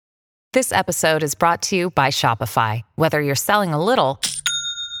This episode is brought to you by Shopify. Whether you're selling a little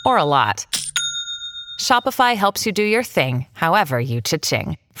or a lot, Shopify helps you do your thing, however you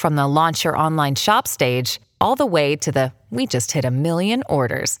cha-ching. From the launch your online shop stage, all the way to the we just hit 1 million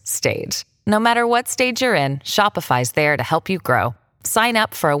orders stage. No matter what stage you're in, Shopify's there to help you grow. Sign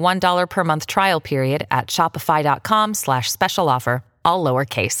up for a $1 per month trial period at shopify.com/special offer, all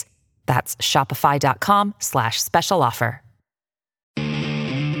lowercase. That's shopify.com/special offer.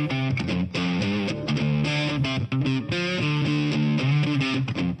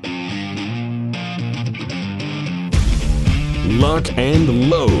 Lock and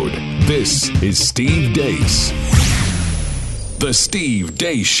load. This is Steve Deace. The Steve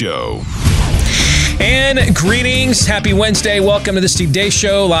Deace Show. And greetings. Happy Wednesday. Welcome to the Steve Deace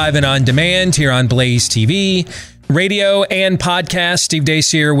Show, live and on demand here on Blaze TV, radio, and podcast. Steve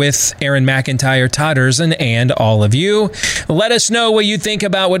Deace here with Aaron McIntyre, Todd Erzin, and all of you. Let us know what you think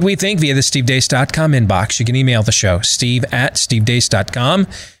about what we think via the stevedeace.com inbox. You can email the show, steve@stevedeace.com.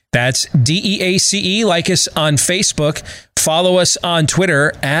 That's DEACE. Like us on Facebook. Follow us on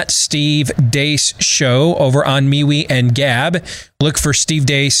Twitter at Steve Deace Show over on MeWe and Gab. Look for Steve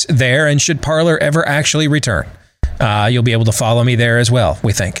Deace there, and should Parler ever actually return, you'll be able to follow me there as well,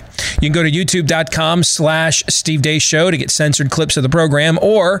 we think. You can go to youtube.com/Steve Deace Show to get censored clips of the program,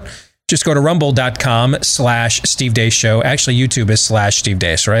 or just go to rumble.com/Steve Deace Show. Actually, YouTube is /Steve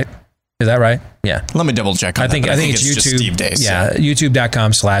Deace, right? Is that right? Yeah. Let me double check on that. I think it's YouTube. Just Steve Deace. Yeah,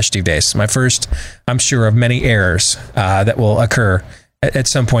 youtube.com/Steve Deace. My first, I'm sure, of many errors that will occur at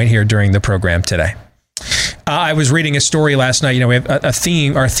some point here during the program today. I was reading a story last night. You know, we have a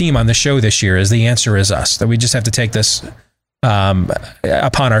theme. Our theme on the show this year is "The Answer Is Us." That we just have to take this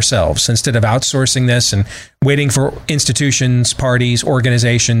upon ourselves instead of outsourcing this and waiting for institutions, parties,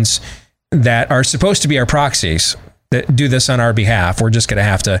 organizations that are supposed to be our proxies that do this on our behalf. We're just going to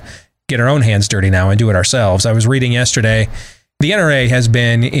have to get our own hands dirty now and do it ourselves. I was reading yesterday, the NRA has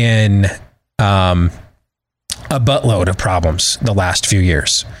been in a buttload of problems the last few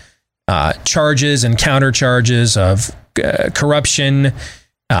years. Charges and counter charges of corruption,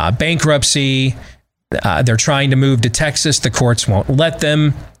 bankruptcy. They're trying to move to Texas. The courts won't let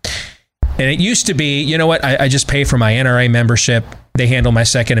them. And it used to be, you know what, I just pay for my NRA membership. They handle my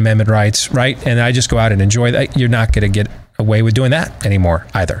Second Amendment rights, right? And I just go out and enjoy that. You're not going to get away with doing that anymore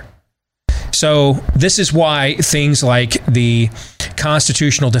either. So this is why things like the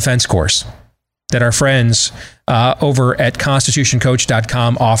constitutional defense course that our friends over at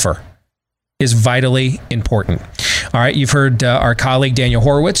constitutioncoach.com offer is vitally important. All right, you've heard our colleague Daniel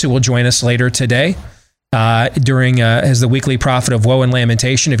Horowitz, who will join us later today during as the weekly prophet of woe and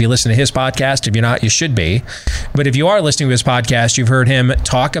lamentation. If you listen to his podcast, if you're not, you should be. But if you are listening to his podcast, you've heard him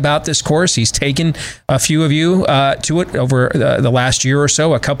talk about this course. He's taken a few of you to it over the last year or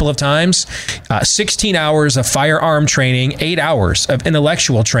so, a couple of times. 16 hours of firearm training, 8 hours of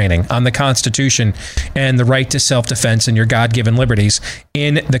intellectual training on the Constitution and the right to self-defense and your God-given liberties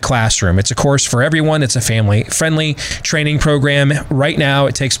in the classroom. It's a course for everyone. It's a family-friendly training program. Right now,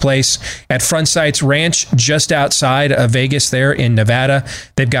 it takes place at Front Sights Ranch, just outside of Vegas there in Nevada.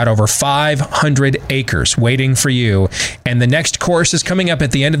 They've got over 500 acres waiting for you. And the next course is coming up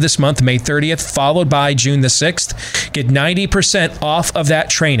at the end of this month, May 30th, followed by June the 6th. Get 90% off of that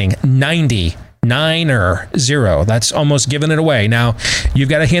training. 90. 9-0. That's almost giving it away. Now, you've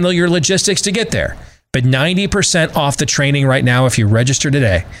got to handle your logistics to get there. But 90% off the training right now if you register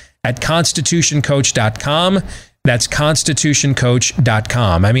today at constitutioncoach.com. That's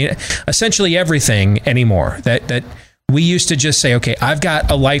constitutioncoach.com. I mean, essentially everything anymore that we used to just say, okay, I've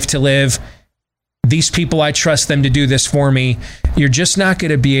got a life to live. These people, I trust them to do this for me. You're just not going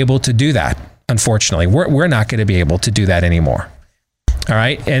to be able to do that. Unfortunately, we're not going to be able to do that anymore. All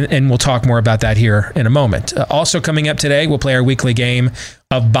right. And we'll talk more about that here in a moment. Also coming up today, we'll play our weekly game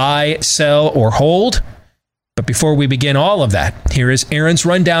of buy, sell, or hold. But before we begin all of that, here is Aaron's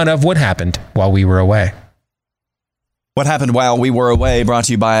rundown of what happened while we were away. What happened while we were away, brought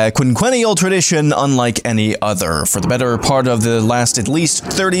to you by a quinquennial tradition unlike any other. For the better part of the last at least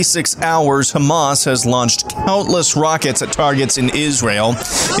 36 hours, Hamas has launched countless rockets at targets in Israel.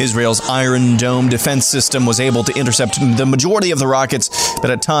 Israel's Iron Dome defense system was able to intercept the majority of the rockets, but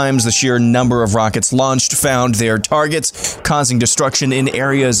at times the sheer number of rockets launched found their targets, causing destruction in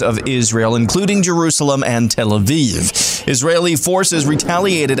areas of Israel, including Jerusalem and Tel Aviv. Israeli forces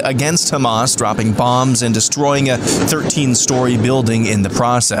retaliated against Hamas, dropping bombs and destroying a 13-story building in the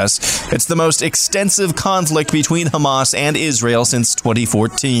process. It's the most extensive conflict between Hamas and Israel since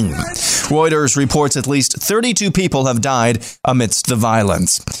 2014. Reuters reports at least 32 people have died amidst the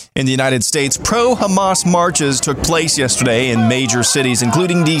violence. In the United States, pro-Hamas marches took place yesterday in major cities,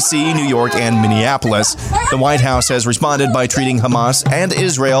 including D.C., New York, and Minneapolis. The White House has responded by treating Hamas and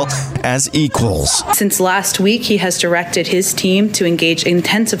Israel as equals. Since last week, he has directed his team to engage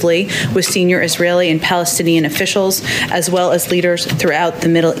intensively with senior Israeli and Palestinian officials, as well as leaders throughout the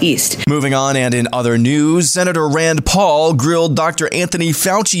Middle East. Moving on, and in other news, Senator Rand Paul grilled Dr. Anthony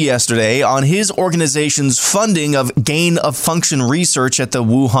Fauci yesterday on his organization's funding of gain-of-function research at the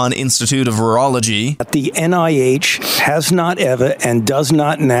Wuhan Institute of Virology. The NIH has not ever and does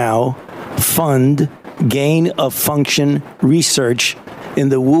not now fund gain-of-function research in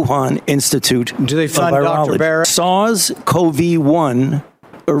the Wuhan Institute Do they fund of Virology. Dr. Barrett? SARS-CoV-1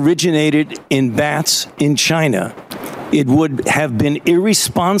 originated in bats in China. It would have been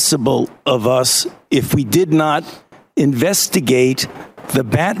irresponsible of us if we did not investigate the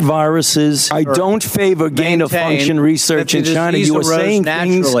bat viruses. I don't favor gain-of-function research in China. You are saying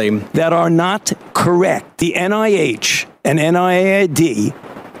things that are not correct. The NIH and NIAID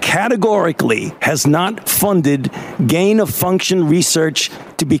categorically has not funded gain-of-function research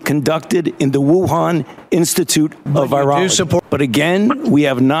to be conducted in the Wuhan Institute of Virology. But again, we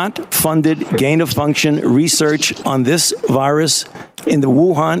have not funded gain-of-function research on this virus in the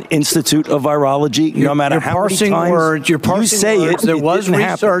Wuhan Institute of Virology, no matter how many times you say it, there was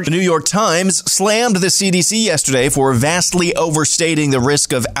research. The New York Times slammed the CDC yesterday for vastly overstating the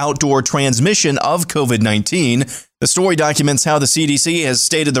risk of outdoor transmission of COVID-19. The story documents how the CDC has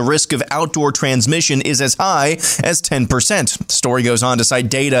stated the risk of outdoor transmission is as high as 10%. The story goes on to cite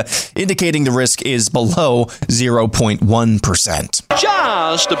data indicating the risk is below 0.1%.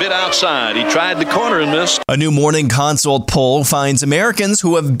 Just a bit outside. He tried the corner and missed. A new Morning Consult poll finds Americans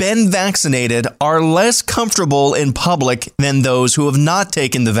who have been vaccinated are less comfortable in public than those who have not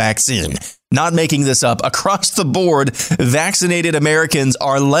taken the vaccine. Not making this up, across the board, vaccinated Americans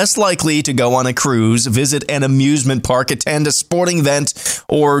are less likely to go on a cruise, visit an amusement park, attend a sporting event,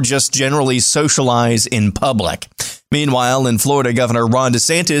 or just generally socialize in public. Meanwhile, in Florida, Governor Ron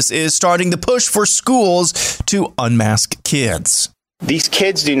DeSantis is starting to push for schools to unmask kids. These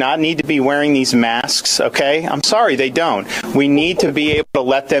kids do not need to be wearing these masks, okay? I'm sorry, they don't. We need to be able to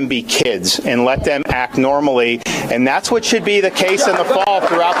let them be kids and let them act normally, and that's what should be the case in the fall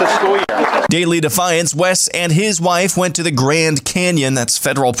throughout the school year. Daily Defiance, Wes and his wife went to the Grand Canyon, that's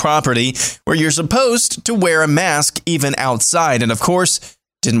federal property, where you're supposed to wear a mask even outside, and of course,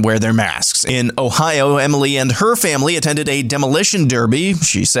 didn't wear their masks. In Ohio, Emily and her family attended a demolition derby.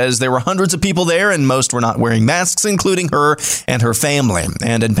 She says there were hundreds of people there and most were not wearing masks, including her and her family.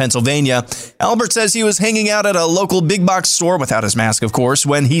 And in Pennsylvania, Albert says he was hanging out at a local big box store without his mask, of course,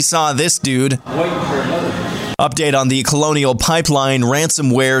 when he saw this dude. Update on the Colonial Pipeline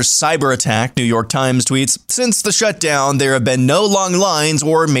ransomware cyber attack. New York Times tweets, since the shutdown, there have been no long lines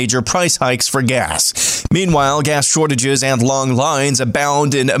or major price hikes for gas. Meanwhile, gas shortages and long lines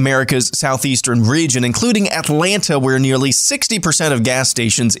abound in America's southeastern region, including Atlanta, where nearly 60% of gas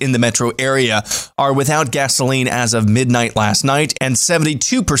stations in the metro area are without gasoline as of midnight last night, and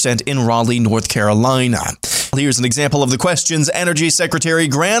 72% in Raleigh, North Carolina. Here's an example of the questions Energy Secretary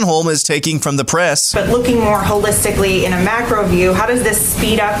Granholm is taking from the press. But looking more holistically in a macro view, how does this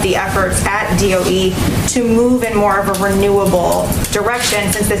speed up the efforts at DOE to move in more of a renewable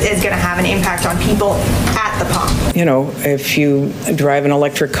direction, since this is going to have an impact on people at the pump? You know, if you drive an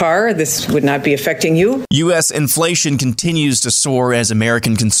electric car, this would not be affecting you. U.S. inflation continues to soar as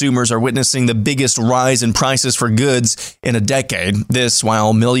American consumers are witnessing the biggest rise in prices for goods in a decade. This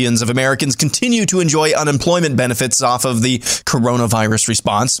while millions of Americans continue to enjoy unemployment benefits off of the coronavirus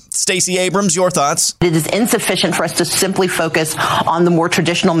response. Stacey Abrams, your thoughts? It is insufficient for us to simply focus on the more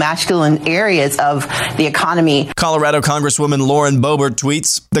traditional masculine areas of the economy. Colorado Congresswoman Lauren Boebert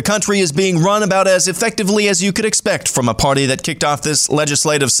tweets, the country is being run about as effectively as you could expect from a party that kicked off this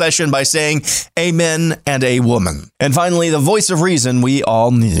legislative session by saying amen and a woman. And finally, the voice of reason we all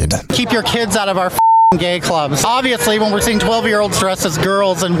need. Keep your kids out of our gay clubs. Obviously, when we're seeing 12-year-olds dressed as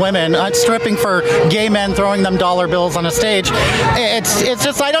girls and women, stripping for gay men, throwing them dollar bills on a stage, it's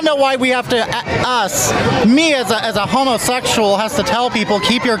just, I don't know why we have to, me as a homosexual has to tell people,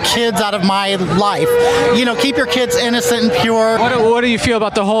 keep your kids out of my life. You know, keep your kids innocent and pure. What do you feel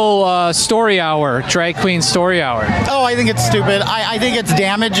about the whole story hour, drag queen story hour? Oh, I think it's stupid. I think it's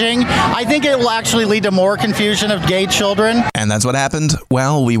damaging. I think it will actually lead to more confusion of gay children. And that's what happened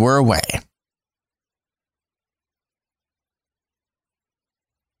while we were away.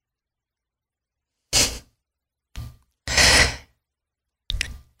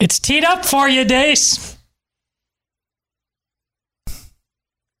 It's teed up for you, Dace.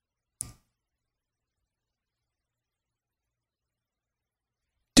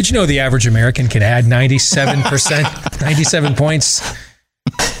 Did you know the average American can add 97%, 97 points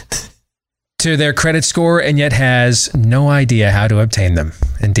to their credit score and yet has no idea how to obtain them?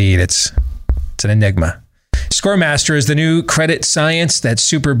 Indeed, it's an enigma. ScoreMaster is the new credit science that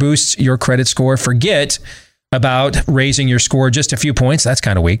super boosts your credit score. Forget about raising your score just a few points. That's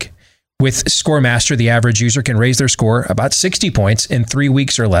kind of weak. With ScoreMaster, the average user can raise their score about 60 points in 3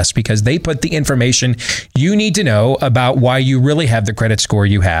 weeks or less because they put the information you need to know about why you really have the credit score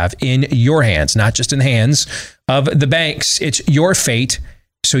you have in your hands, not just in the hands of the banks. It's your fate,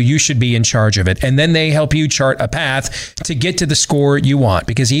 so you should be in charge of it. And then they help you chart a path to get to the score you want.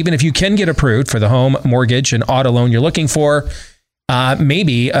 Because even if you can get approved for the home, mortgage, and auto loan you're looking for,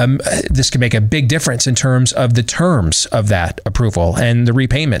 maybe this could make a big difference in terms of the terms of that approval and the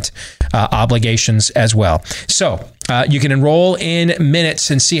repayment obligations as well. So you can enroll in minutes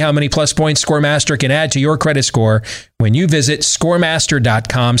and see how many plus points ScoreMaster can add to your credit score when you visit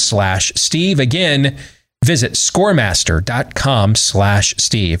scoremaster.com/Steve. Again, visit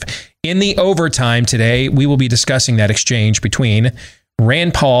scoremaster.com/Steve. In the overtime today, we will be discussing that exchange between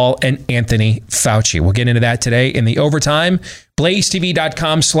Rand Paul and Anthony Fauci. We'll get into that today in the overtime.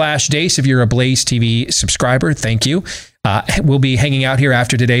 BlazeTV.com/Dace. If you're a Blaze TV subscriber, thank you. We'll be hanging out here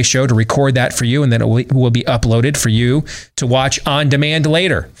after today's show to record that for you, and then it will be uploaded for you to watch on demand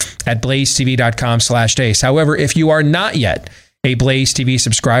later at BlazeTV.com/Dace. However, if you are not yet a Blaze TV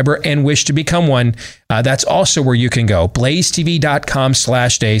subscriber and wish to become one, that's also where you can go.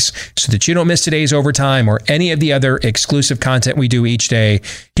 BlazeTV.com/Dace so that you don't miss today's overtime or any of the other exclusive content we do each day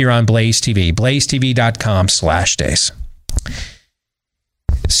here on Blaze TV. BlazeTV.com/Dace.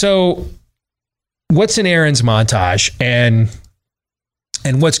 So what's in Aaron's montage and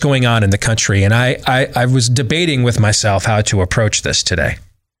what's going on in the country? And I was debating with myself how to approach this today.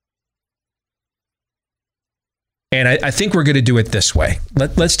 And I think we're going to do it this way.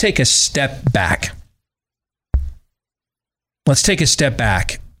 Let's take a step back. Let's take a step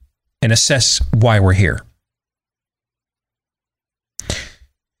back and assess why we're here.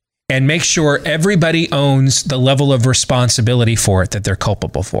 And make sure everybody owns the level of responsibility for it that they're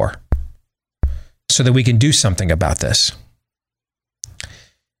culpable for, so that we can do something about this.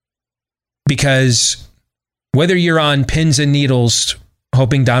 Because whether you're on pins and needles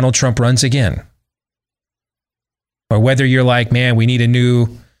hoping Donald Trump runs again, or whether you're like, man, we need a new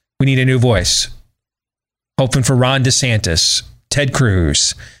voice, hoping for Ron DeSantis, Ted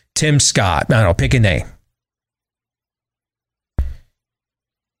Cruz, Tim Scott, I don't know, pick a name.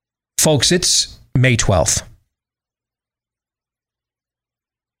 Folks, it's May 12th,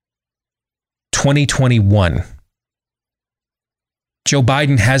 2021. Joe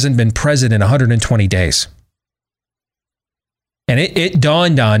Biden hasn't been president in 120 days. And it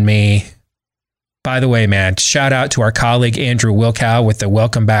dawned on me. By the way, man, shout out to our colleague Andrew Wilkow with the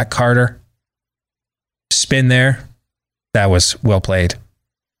Welcome Back Carter spin there. That was well played.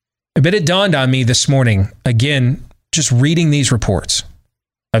 But it dawned on me this morning, again, just reading these reports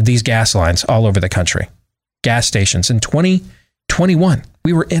of these gas lines all over the country, gas stations in 2021.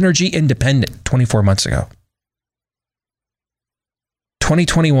 We were energy independent 24 months ago.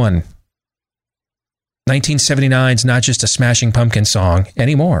 2021. 1979 is not just a Smashing Pumpkins song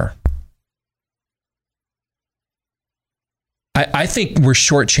anymore. I think we're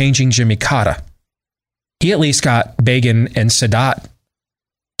shortchanging Jimmy Carter. He at least got Begin and Sadat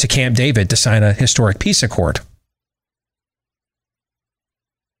to Camp David to sign a historic peace accord.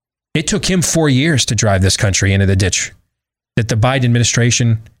 It took him 4 years to drive this country into the ditch that the Biden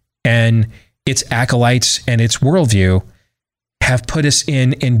administration and its acolytes and its worldview have put us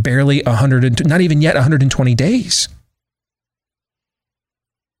in barely 100, not even yet 120 days.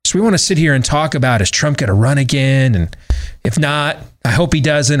 So we want to sit here and talk about, is Trump going to run again? And if not, I hope he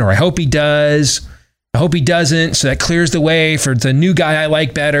doesn't, or I hope he does. I hope he doesn't, so that clears the way for the new guy I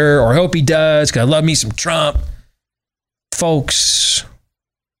like better, or I hope he does, because I love me some Trump. Folks,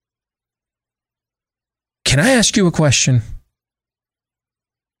 can I ask you a question?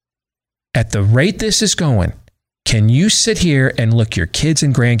 At the rate this is going, can you sit here and look your kids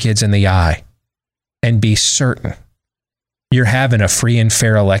and grandkids in the eye and be certain you're having a free and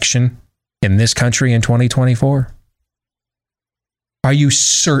fair election in this country in 2024? Are you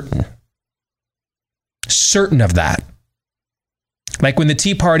certain? Certain of that? Like when the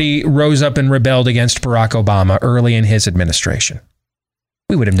Tea Party rose up and rebelled against Barack Obama early in his administration.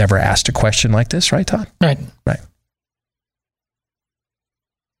 We would have never asked a question like this, right, Todd? Right.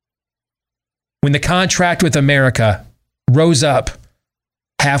 When the contract with America rose up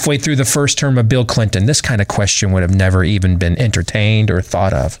halfway through the first term of Bill Clinton, this kind of question would have never even been entertained or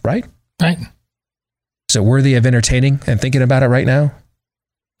thought of, right? Right. Is it worthy of entertaining and thinking about it right now?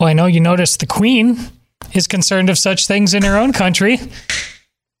 Well, I know you noticed the Queen is concerned of such things in her own country.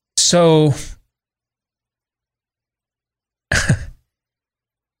 So,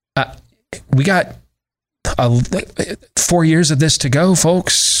 we got 4 years of this to go,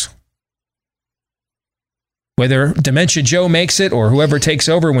 folks. Whether Dementia Joe makes it or whoever takes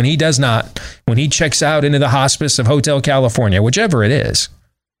over when he does not, when he checks out into the hospice of Hotel California, whichever it is.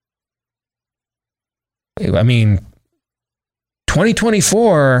 I mean,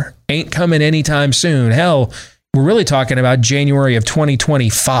 2024 ain't coming anytime soon. Hell, we're really talking about January of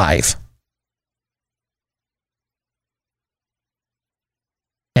 2025.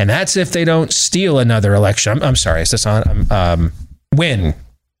 And that's if they don't steal another election. I'm sorry, is this on? Win,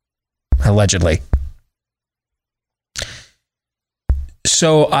 allegedly.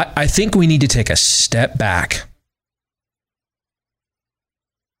 So I think we need to take a step back,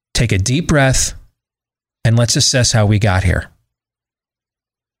 take a deep breath, and let's assess how we got here.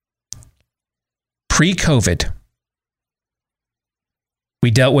 Pre-COVID,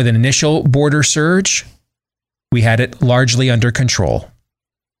 we dealt with an initial border surge. We had it largely under control.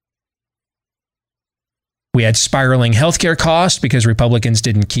 We had spiraling healthcare costs because Republicans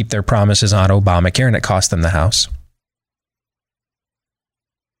didn't keep their promises on Obamacare, and it cost them the House.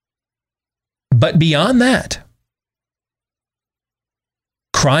 But beyond that,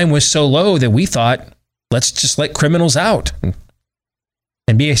 crime was so low that we thought, let's just let criminals out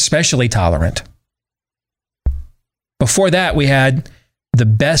and be especially tolerant. Before that, we had the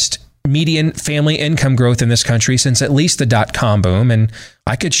best median family income growth in this country since at least the dot-com boom. And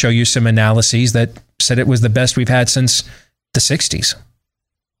I could show you some analyses that said it was the best we've had since the 60s.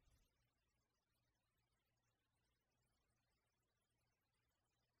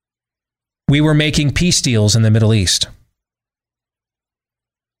 We were making peace deals in the Middle East.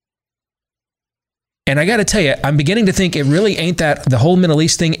 And I got to tell you, I'm beginning to think it really ain't that, the whole Middle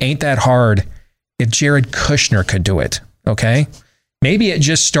East thing ain't that hard if Jared Kushner could do it, okay? Maybe it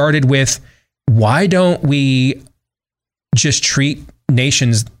just started with, why don't we just treat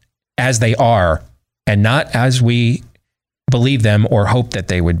nations as they are and not as we believe them or hope that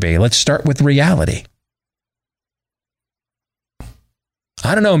they would be? Let's start with reality.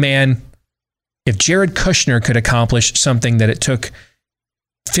 I don't know, man. If Jared Kushner could accomplish something that it took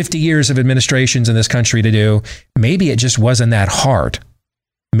 50 years of administrations in this country to do, maybe it just wasn't that hard.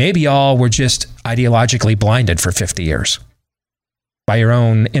 Maybe all were just ideologically blinded for 50 years by your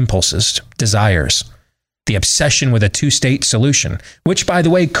own impulses, desires, the obsession with a two-state solution, which, by the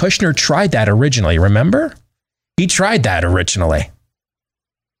way, Kushner tried that originally, remember? He tried that originally.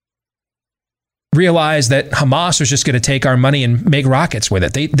 Realized that Hamas was just going to take our money and make rockets with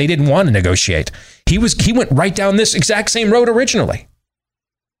it. They didn't want to negotiate. He went right down this exact same road originally.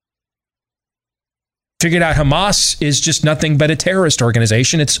 Figured out Hamas is just nothing but a terrorist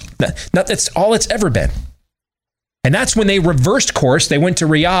organization. That's all it's ever been. And that's when they reversed course. They went to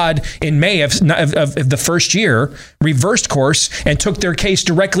Riyadh in May of the first year, reversed course, and took their case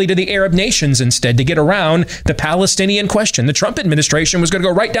directly to the Arab nations instead to get around the Palestinian question. The Trump administration was going to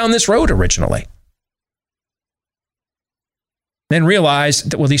go right down this road originally. Then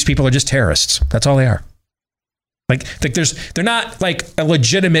realized that, well, these people are just terrorists. That's all they are. Like they're not like a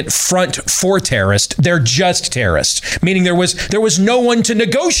legitimate front for terrorists. They're just terrorists, meaning there was no one to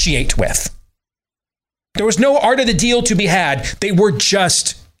negotiate with. There was no art of the deal to be had. They were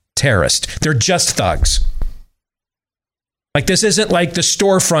just terrorists. They're just thugs. Like, this isn't like the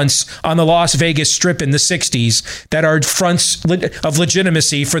storefronts on the Las Vegas Strip in the 60s that are fronts of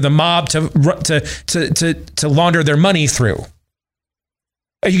legitimacy for the mob to launder their money through.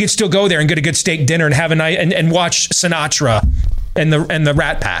 You could still go there and get a good steak dinner and have a night and watch Sinatra and the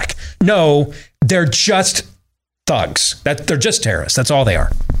Rat Pack. No, they're just thugs. They're just terrorists. That's all they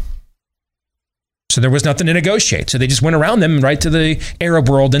are. So there was nothing to negotiate. So they just went around them right to the Arab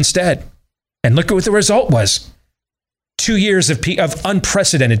world instead. And look at what the result was. 2 years of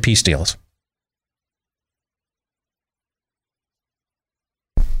unprecedented peace deals.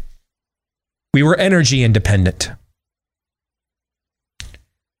 We were energy independent.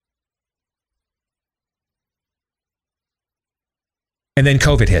 And then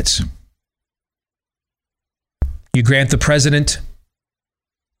COVID hits. You grant the president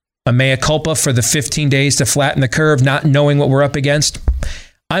a mea culpa for the 15 days to flatten the curve, not knowing what we're up against.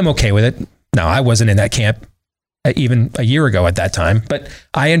 I'm okay with it. No, I wasn't in that camp even a year ago at that time, but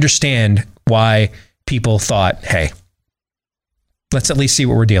I understand why people thought, hey, let's at least see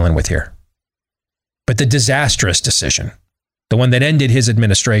what we're dealing with here. But the disastrous decision the one that ended his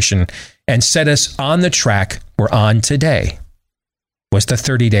administration and set us on the track we're on today, was the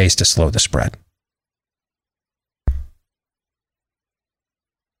 30 days to slow the spread.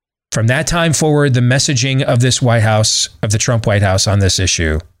 From that time forward, the messaging of this White House, of the Trump White House on this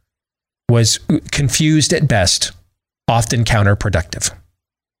issue, was confused at best, often counterproductive.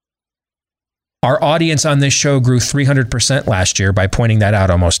 Our audience on this show grew 300% last year by pointing that out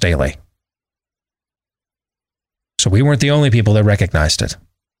almost daily. So we weren't the only people that recognized it.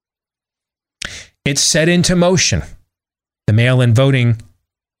 It set into motion the mail-in voting,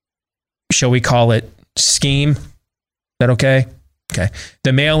 shall we call it, scheme? Is that okay? Okay.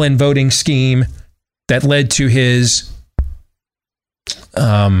 The mail-in voting scheme that led to his,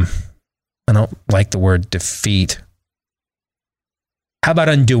 I don't like the word defeat. How about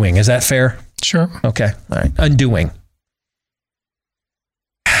undoing? Is that fair? Sure. Okay. All right. Undoing.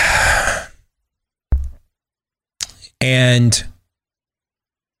 And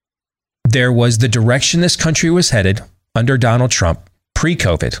there was the direction this country was headed under Donald Trump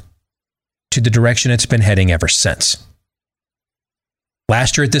pre-COVID to the direction it's been heading ever since.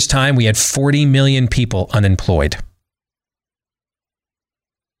 Last year at this time, we had 40 million people unemployed.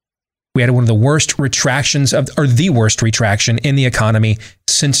 We had one of the worst retractions the worst retraction in the economy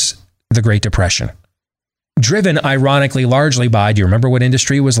since the Great Depression. Driven, ironically, largely by, do you remember what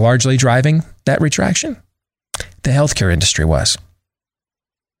industry was largely driving that retraction? The healthcare industry was.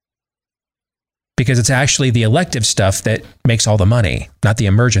 Because it's actually the elective stuff that makes all the money, not the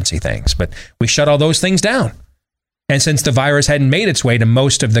emergency things. But we shut all those things down. And since the virus hadn't made its way to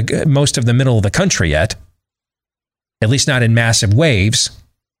most of the middle of the country yet, at least not in massive waves,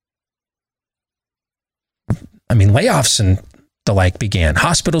 I mean, layoffs and the like began.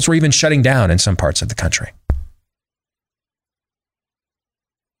 Hospitals were even shutting down in some parts of the country.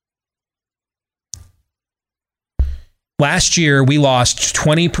 Last year, we lost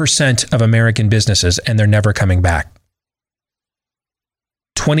 20% of American businesses, and they're never coming back.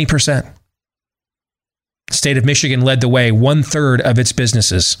 20%. The state of Michigan led the way. 1/3 of its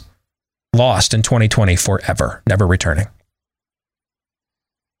businesses lost in 2020 forever, never returning.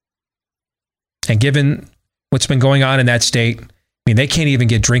 And given what's been going on in that state, I mean, they can't even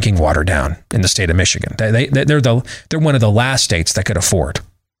get drinking water down in the state of Michigan. They're one of the last states that could afford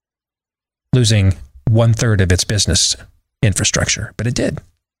losing 1/3 of its business infrastructure, but it did.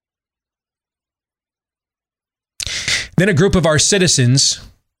 Then a group of our citizens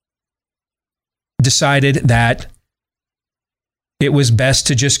decided that it was best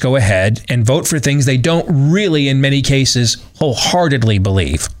to just go ahead and vote for things they don't really, in many cases, wholeheartedly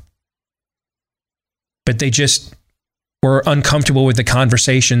believe. But they just were uncomfortable with the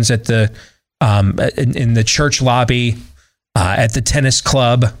conversations at the in the church lobby, at the tennis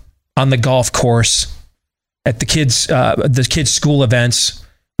club, on the golf course, at the kids' school events.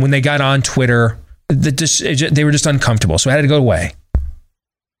 When they got on Twitter, they were just uncomfortable, so it had to go away.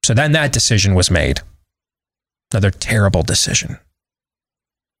 So then that decision was made. Another terrible decision.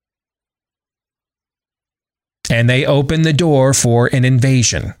 And they opened the door for an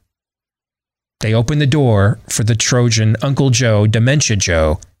invasion. They opened the door for the Trojan, Uncle Joe, Dementia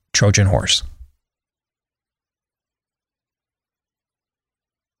Joe, Trojan horse.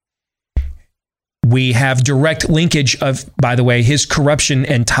 We have direct linkage of, by the way, his corruption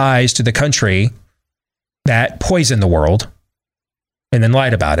and ties to the country that poisoned the world and then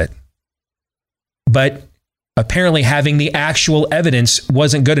lied about it. But apparently having the actual evidence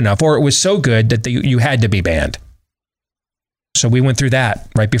wasn't good enough, or it was so good that you had to be banned. So we went through that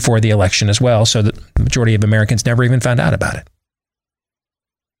right before the election as well, so that the majority of Americans never even found out about it.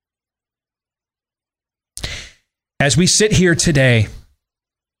 As we sit here today,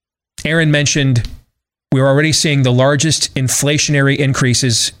 Aaron mentioned we're already seeing the largest inflationary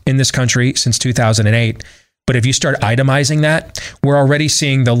increases in this country since 2008. But if you start itemizing that, we're already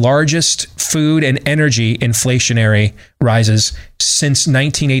seeing the largest food and energy inflationary rises since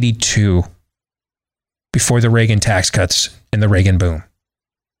 1982, before the Reagan tax cuts and the Reagan boom.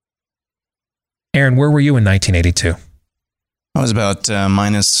 Aaron, where were you in 1982? I was about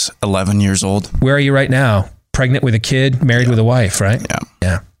minus 11 years old. Where are you right now? Pregnant with a kid, married with a wife, right?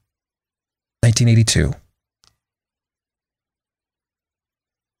 Yeah. 1982.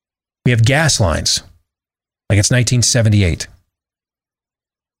 We have gas lines like it's 1978.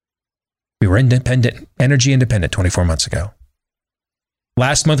 We were independent, energy independent 24 months ago.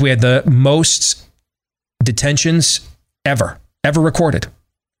 Last month, we had the most detentions ever recorded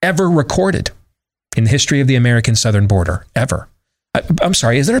in the history of the American southern border, ever. I'm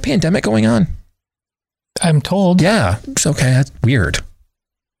sorry, is there a pandemic going on? I'm told. Yeah, it's okay. That's weird.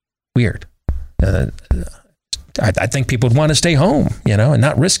 I think people would want to stay home, and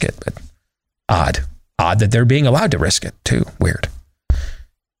not risk it. But odd that they're being allowed to risk it too. Weird.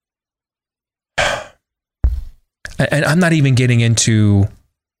 And I'm not even getting into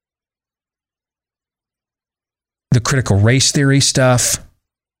the critical race theory stuff.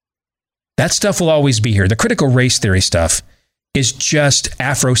 That stuff will always be here. The critical race theory stuff is just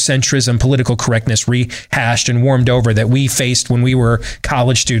Afrocentrism, political correctness rehashed and warmed over that we faced when we were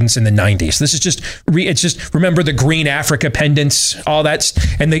college students in the 90s. This is just, remember the green Africa pendants, all that,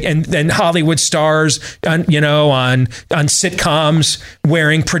 and Hollywood stars, on sitcoms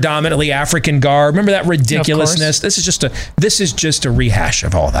wearing predominantly African garb. Remember that ridiculousness? This is just a rehash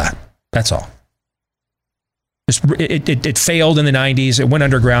of all that. That's all. It failed in the 90s. It went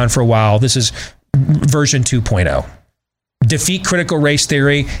underground for a while. This is version 2.0. Defeat critical race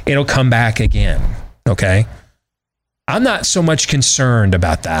theory, it'll come back again. Okay? I'm not so much concerned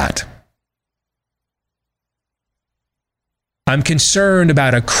about that. I'm concerned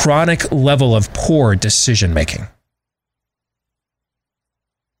about a chronic level of poor decision making.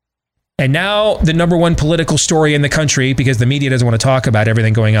 And now the number one political story in the country, because the media doesn't want to talk about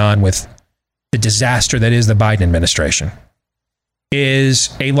everything going on with the disaster that is the Biden administration,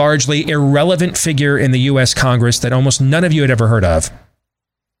 is a largely irrelevant figure in the U.S. Congress that almost none of you had ever heard of,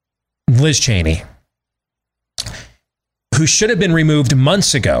 Liz Cheney, who should have been removed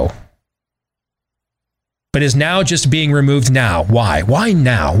months ago, but is now just being removed now. Why? Why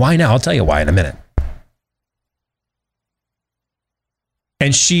now? Why now? I'll tell you why in a minute.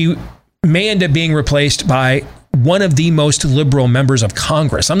 And she may end up being replaced by one of the most liberal members of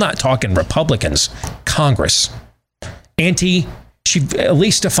Congress. I'm not talking Republicans, Congress.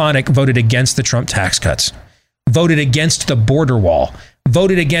 Elise Stefanik voted against the Trump tax cuts, voted against the border wall,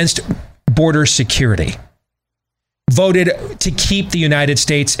 voted against border security, voted to keep the United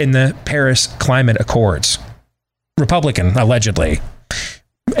States in the Paris Climate Accords. Republican, allegedly.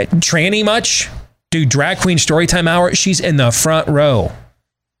 Tranny much? Do drag queen storytime hour? She's in the front row.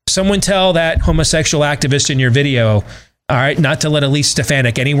 Someone tell that homosexual activist in your video, all right, not to let Elise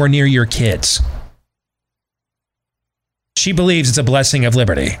Stefanik anywhere near your kids. She believes it's a blessing of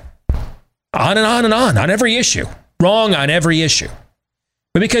liberty. On and on and on every issue. Wrong on every issue.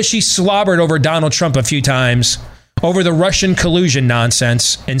 But because she slobbered over Donald Trump a few times, over the Russian collusion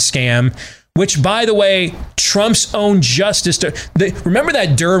nonsense and scam, which, by the way, Trump's own justice... remember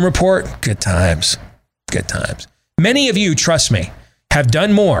that Durham report? Good times. Good times. Many of you, trust me, have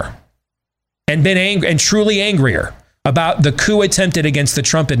done more and been angry and truly angrier about the coup attempted against the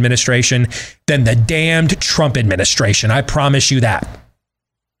Trump administration than the damned Trump administration. I promise you that.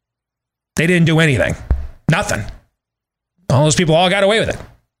 They didn't do anything. Nothing. All those people all got away with it.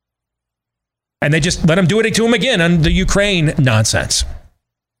 And they just let them do it to them again on the Ukraine nonsense.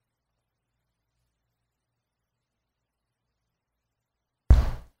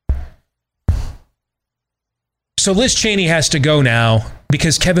 So Liz Cheney has to go now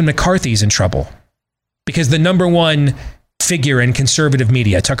because Kevin McCarthy's in trouble. Because the number one figure in conservative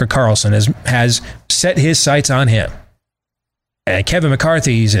media, Tucker Carlson, has set his sights on him. And Kevin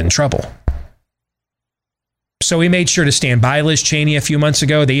McCarthy's in trouble. So he made sure to stand by Liz Cheney a few months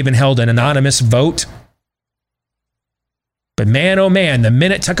ago. They even held an anonymous vote. But man, oh man, the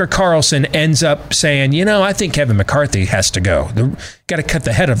minute Tucker Carlson ends up saying, I think Kevin McCarthy has to go. Got to cut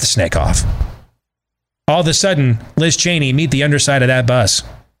the head of the snake off. All of a sudden, Liz Cheney, meet the underside of that bus.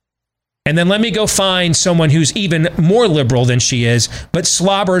 And then let me go find someone who's even more liberal than she is, but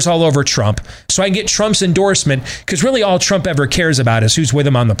slobbers all over Trump. So I can get Trump's endorsement, because really all Trump ever cares about is who's with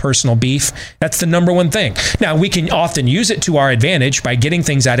him on the personal beef. That's the number one thing. Now, we can often use it to our advantage by getting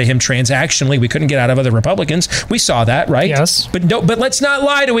things out of him transactionally we couldn't get out of other Republicans. We saw that, right? Yes. But let's not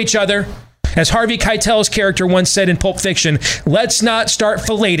lie to each other. As Harvey Keitel's character once said in Pulp Fiction, let's not start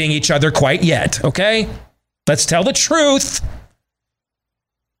filleting each other quite yet, okay? Let's tell the truth.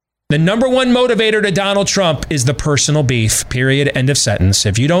 The number one motivator to Donald Trump is the personal beef, period, end of sentence.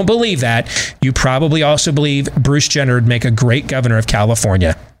 If you don't believe that, you probably also believe Bruce Jenner would make a great governor of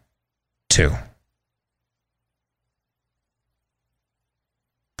California, too.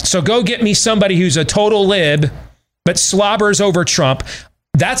 So go get me somebody who's a total lib, but slobbers over Trump.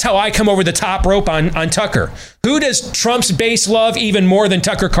 That's how I come over the top rope on Tucker. Who does Trump's base love even more than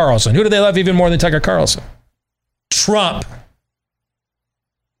Tucker Carlson? Who do they love even more than Tucker Carlson? Trump.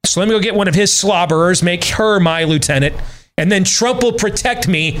 So let me go get one of his slobberers, make her my lieutenant, and then Trump will protect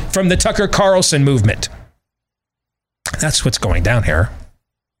me from the Tucker Carlson movement. That's what's going down here.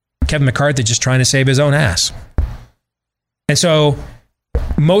 Kevin McCarthy just trying to save his own ass. And so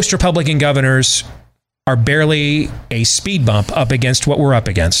most Republican governors are barely a speed bump up against what we're up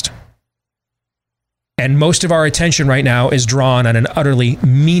against. And most of our attention right now is drawn on an utterly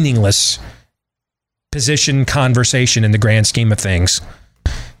meaningless position conversation in the grand scheme of things.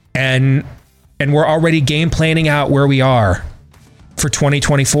 And we're already game planning out where we are for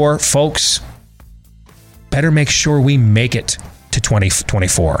 2024. Folks, better make sure we make it to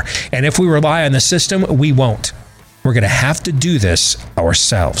 2024. And if we rely on the system, we won't. We're going to have to do this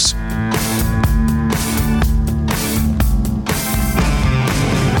ourselves.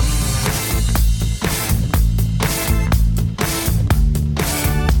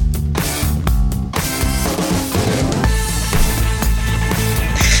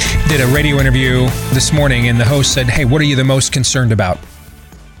 Did a radio interview this morning, and the host said, "Hey, what are you the most concerned about?"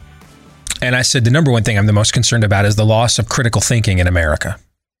 And I said, the number one thing I'm the most concerned about is the loss of critical thinking in America.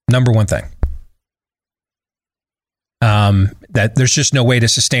 Number one thing. That there's just no way to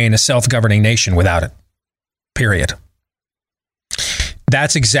sustain a self-governing nation without it. Period.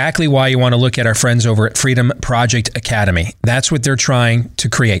 That's exactly why you want to look at our friends over at Freedom Project Academy. That's what they're trying to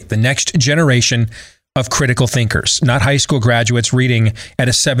create. The next generation of critical thinkers, not high school graduates reading at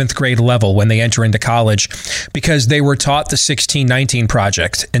a 7th grade level when they enter into college because they were taught the 1619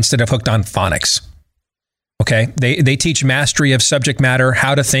 Project instead of hooked on phonics. Okay, they teach mastery of subject matter,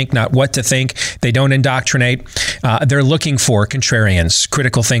 how to think, not what to think. They don't indoctrinate. They're looking for contrarians,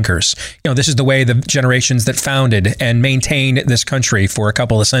 critical thinkers. You know, this is the way the generations that founded and maintained this country for a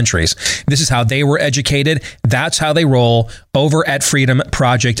couple of centuries. This is how they were educated. That's how they roll over at Freedom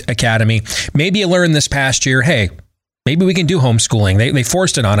Project Academy. Maybe you learned this past year, hey, maybe we can do homeschooling. They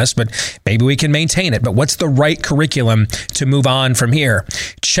forced it on us, but maybe we can maintain it. But what's the right curriculum to move on from here?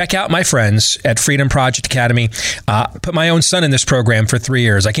 Check out my friends at Freedom Project Academy. Put my own son in this program for 3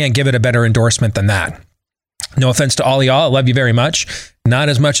 years. I can't give it a better endorsement than that. No offense to all of y'all. I love you very much. Not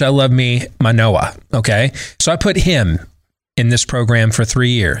as much I love me, my Noah. Okay? So I put him in this program for 3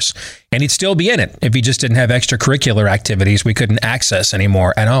 years. And he'd still be in it if he just didn't have extracurricular activities we couldn't access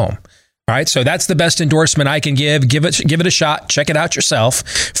anymore at home. All right, so that's the best endorsement I can give. Give it a shot. Check it out yourself.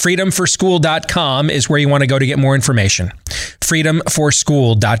 Freedomforschool.com is where you want to go to get more information.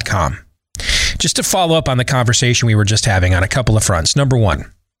 Freedomforschool.com. Just to follow up on the conversation we were just having on a couple of fronts. Number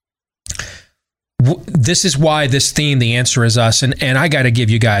one, this is why this theme, The Answer Is Us, and I got to give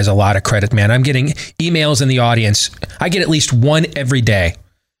you guys a lot of credit, man. I'm getting emails in the audience. I get at least one every day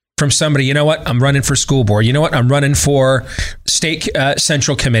from somebody, you know what, I'm running for school board. You know what, I'm running for state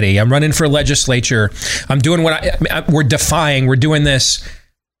central committee. I'm running for legislature. I'm doing what we're defying. We're doing this.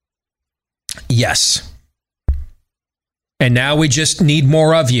 Yes. And now we just need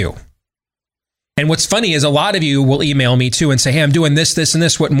more of you. And what's funny is a lot of you will email me too and say, hey, I'm doing this, this, and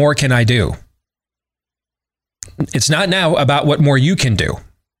this. What more can I do? It's not now about what more you can do.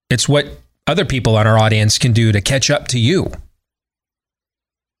 It's what other people on our audience can do to catch up to you.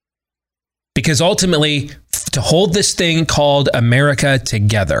 Because ultimately, to hold this thing called America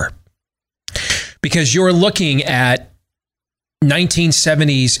together, because you're looking at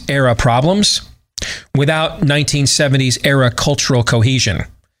 1970s era problems without 1970s era cultural cohesion.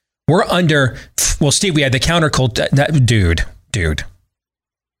 We're under, well, Steve, we had the counterculture, dude.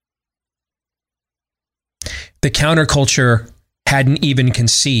 The counterculture hadn't even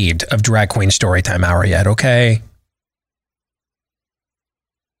conceived of Drag Queen Storytime Hour yet, okay?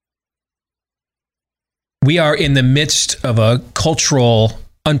 We are in the midst of a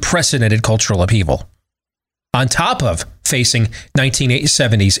unprecedented cultural upheaval, on top of facing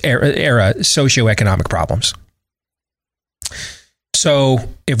 1970s era socioeconomic problems. So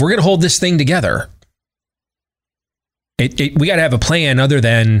if we're going to hold this thing together, we got to have a plan other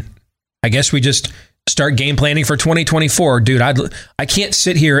than, I guess we just start game planning for 2024. Dude, I can't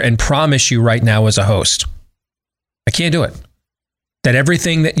sit here and promise you right now as a host. I can't do it. That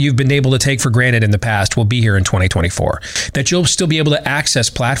everything that you've been able to take for granted in the past will be here in 2024. That you'll still be able to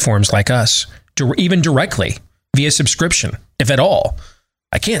access platforms like us, even directly, via subscription, if at all.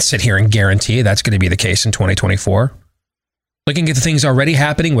 I can't sit here and guarantee that's going to be the case in 2024. Looking at the things already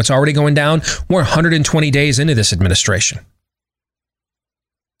happening, what's already going down, we're 120 days into this administration.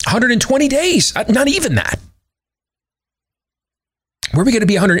 120 days, not even that. Where are we going to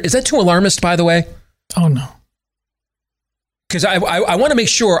be 100? Is that too alarmist, by the way? Oh, no. Because I want to make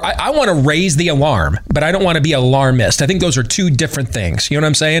sure, I want to raise the alarm, but I don't want to be alarmist. I think those are two different things. You know what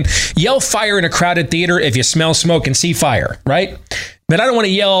I'm saying? Yell fire in a crowded theater if you smell smoke and see fire, right? But I don't want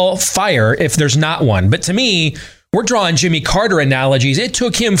to yell fire if there's not one. But to me, we're drawing Jimmy Carter analogies. It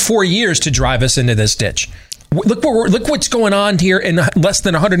took him 4 years to drive us into this ditch. Look what's going on here in less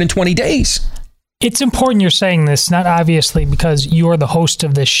than 120 days. It's important you're saying this, not obviously because you're the host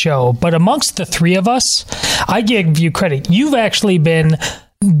of this show, but amongst the three of us, I give you credit. You've actually been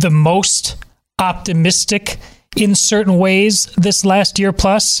the most optimistic in certain ways this last year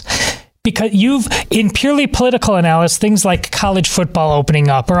plus? Because you've, in purely political analysis, things like college football opening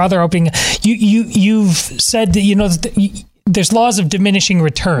up or other opening, you've said that, there's laws of diminishing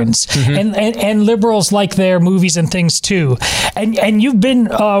returns, and liberals like their movies and things too. And you've been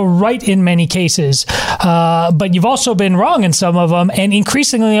right in many cases, but you've also been wrong in some of them. And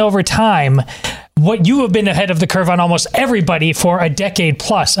increasingly over time, what you have been ahead of the curve on almost everybody for a decade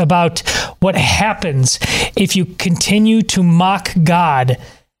plus about what happens if you continue to mock God.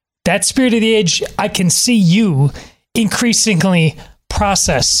 That spirit of the age, I can see you increasingly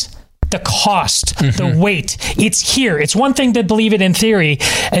process the cost, the weight. It's here. It's one thing to believe it in theory,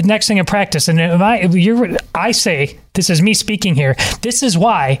 and next thing in practice. And I say, this is me speaking here, this is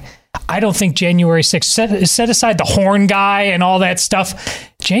why I don't think January 6th, set aside the horn guy and all that stuff,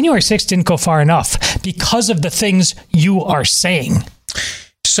 January 6th didn't go far enough because of the things you are saying.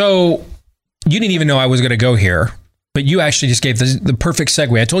 So you didn't even know I was going to go here, but you actually just gave the perfect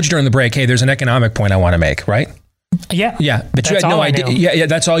segue. I told you during the break, hey, there's an economic point I want to make, right? Yeah. Yeah, but you had no idea. Yeah,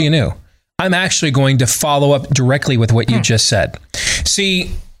 that's all you knew. I'm actually going to follow up directly with what you just said.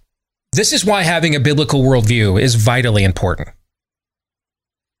 See, this is why having a biblical worldview is vitally important.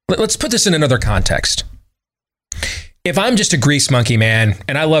 Let's put this in another context. If I'm just a grease monkey, man,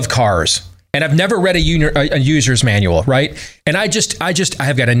 and I love cars, and I've never read a user's manual, right? And I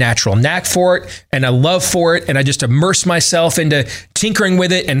have got a natural knack for it and a love for it. And I just immerse myself into tinkering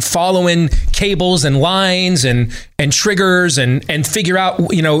with it and following cables and lines and triggers and figure out,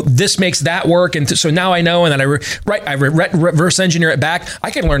 this makes that work. And so now I know, and then I reverse engineer it back.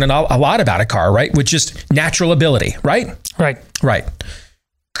 I can learn a lot about a car, right? With just natural ability, right? Right.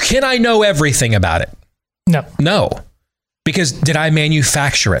 Can I know everything about it? No. Because did I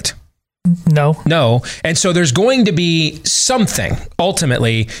manufacture it? No. And so there's going to be something,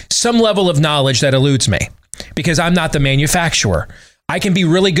 ultimately, some level of knowledge that eludes me because I'm not the manufacturer. I can be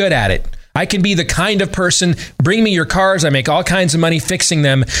really good at it. I can be the kind of person, bring me your cars, I make all kinds of money fixing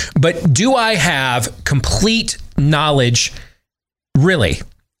them. But do I have complete knowledge, really,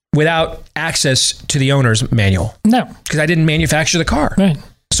 without access to the owner's manual? No. Because I didn't manufacture the car. Right.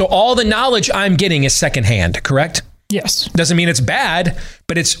 So all the knowledge I'm getting is secondhand, correct? Yes. Doesn't mean it's bad,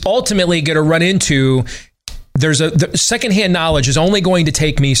 but it's ultimately going to run into, the secondhand knowledge is only going to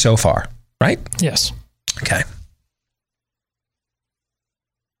take me so far, right? Yes. Okay.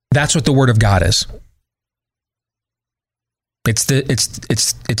 That's what the Word of God is. It's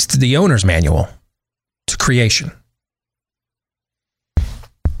the owner's manual to creation.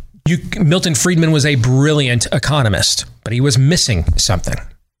 Milton Friedman was a brilliant economist, but he was missing something.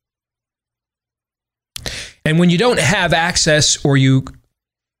 And when you don't have access, or you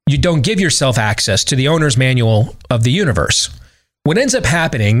don't give yourself access to the owner's manual of the universe, what ends up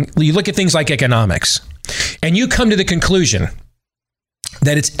happening, you look at things like economics, and you come to the conclusion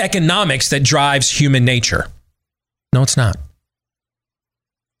that it's economics that drives human nature. No, it's not.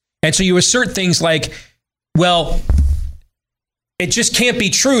 And so you assert things like, well, it just can't be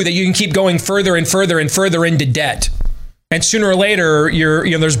true that you can keep going further and further and further into debt. And sooner or later,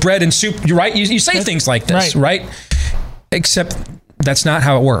 there's bread and soup. You're right. You say things like this, right? Except that's not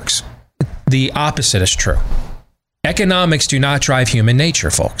how it works. The opposite is true. Economics do not drive human nature,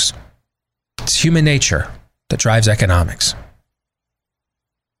 folks. It's human nature that drives economics.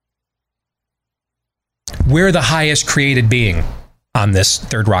 We're the highest created being on this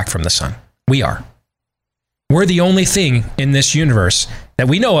third rock from the sun. We are. We're the only thing in this universe that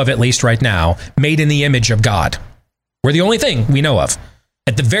we know of, at least right now, made in the image of God. We're the only thing we know of.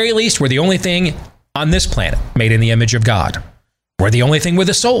 At the very least, we're the only thing on this planet made in the image of God. We're the only thing with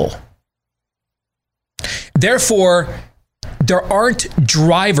a soul. Therefore, there aren't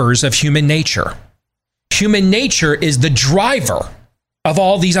drivers of human nature. Human nature is the driver of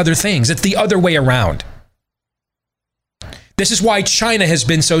all these other things. It's the other way around. This is why China has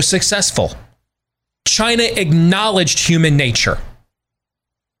been so successful. China acknowledged human nature.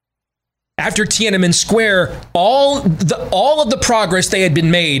 After Tiananmen Square, all of the progress they had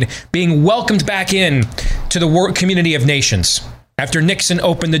been made being welcomed back in to the world community of nations after Nixon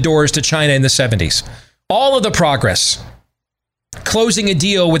opened the doors to China in the 70s. All of the progress, closing a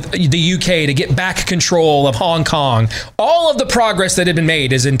deal with the UK to get back control of Hong Kong, all of the progress that had been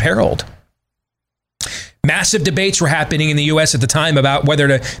made is imperiled. Massive debates were happening in the US at the time about whether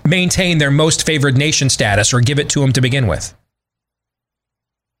to maintain their most favored nation status or give it to them to begin with.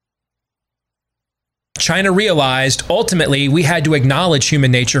 China realized ultimately we had to acknowledge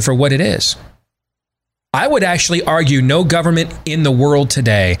human nature for what it is. I would actually argue no government in the world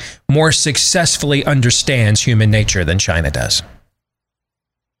today more successfully understands human nature than China does.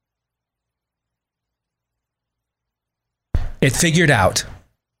 It figured out,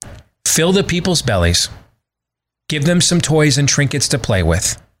 fill the people's bellies, give them some toys and trinkets to play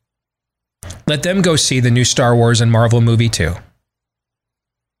with. Let them go see the new Star Wars and Marvel movie too.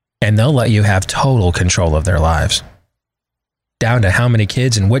 And they'll let you have total control of their lives. Down to how many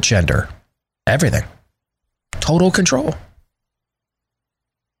kids and what gender. Everything. Total control.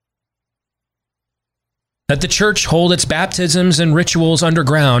 Let the church hold its baptisms and rituals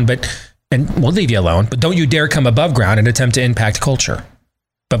underground, and we'll leave you alone, but don't you dare come above ground and attempt to impact culture.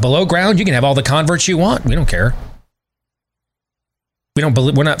 But below ground, you can have all the converts you want. We don't care.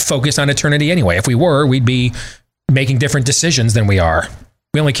 We're not focused on eternity anyway. If we were, we'd be making different decisions than we are.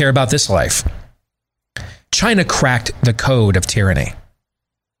 We only care about this life. China cracked the code of tyranny.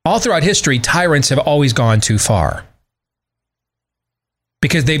 All throughout history, tyrants have always gone too far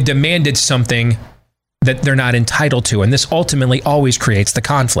because they've demanded something that they're not entitled to, and this ultimately always creates the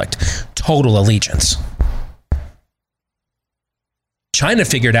conflict. Total allegiance. China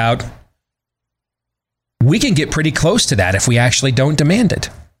figured out we can get pretty close to that if we actually don't demand it.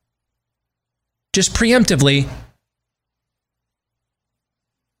 Just preemptively,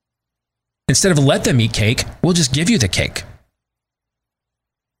 instead of let them eat cake, we'll just give you the cake.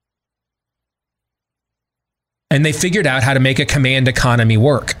 And they figured out how to make a command economy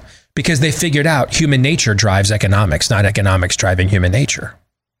work because they figured out human nature drives economics, not economics driving human nature.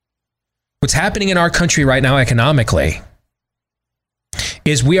 What's happening in our country right now economically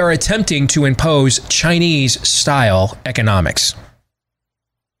is we are attempting to impose Chinese-style economics.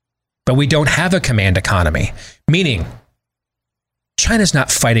 But we don't have a command economy, meaning China's not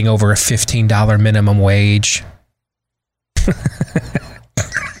fighting over a $15 minimum wage.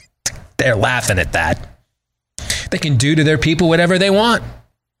 They're laughing at that. They can do to their people whatever they want.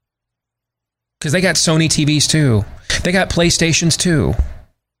 Because they got Sony TVs too. They got PlayStations too.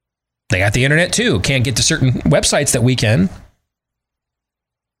 They got the internet too. Can't get to certain websites that we can.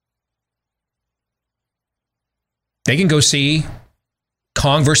 They can go see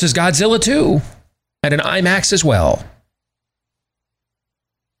Kong versus Godzilla too at an IMAX as well.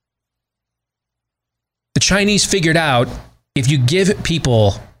 The Chinese figured out if you give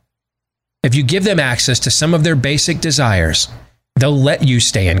them access to some of their basic desires, they'll let you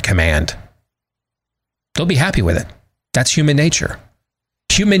stay in command. They'll be happy with it. That's human nature.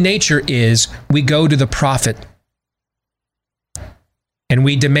 Human nature is we go to the prophet and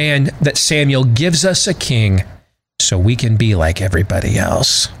we demand that Samuel gives us a king so we can be like everybody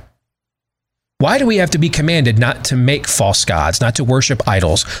else. Why do we have to be commanded not to make false gods, not to worship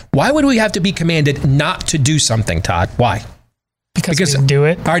idols? Why would we have to be commanded not to do something, Todd? Why? Because we can do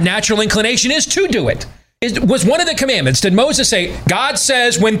it. Our natural inclination is to do it. It was one of the commandments. Did Moses say, God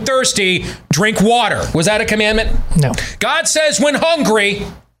says when thirsty, drink water? Was that a commandment? No. God says when hungry,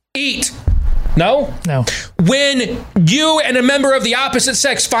 eat. No? No. When you and a member of the opposite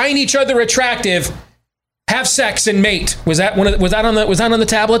sex find each other attractive, have sex and mate. Was that on the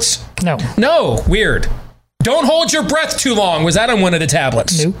tablets? No. No. Weird. Don't hold your breath too long. Was that on one of the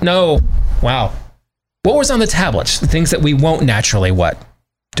tablets? Nope. No. Wow. What was on the tablets? The things that we won't naturally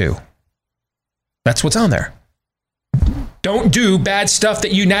do. That's what's on there. Don't do bad stuff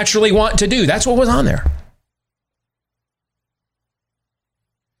that you naturally want to do. That's what was on there.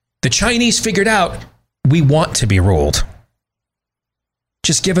 The Chinese figured out we want to be ruled.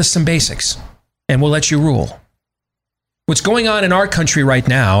 Just give us some basics and we'll let you rule. What's going on in our country right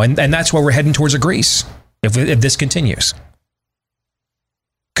now, and that's where we're heading towards a Greece if this continues.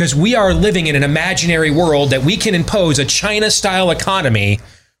 Because we are living in an imaginary world that we can impose a China-style economy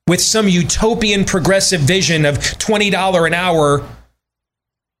with some utopian progressive vision of $20 an hour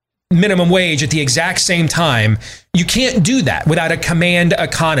minimum wage at the exact same time. You can't do that without a command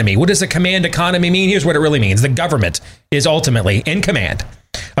economy. What does a command economy mean? Here's what it really means. The government is ultimately in command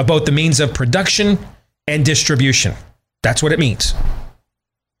of both the means of production and distribution. That's what it means.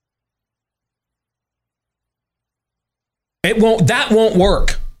 That won't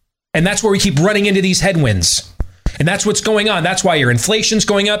work. And that's where we keep running into these headwinds. And that's what's going on. That's why your inflation's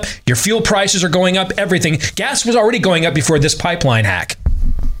going up, your fuel prices are going up, everything. Gas was already going up before this pipeline hack.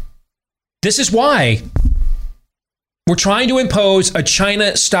 This is why we're trying to impose a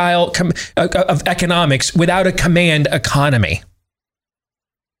China style of economics without a command economy.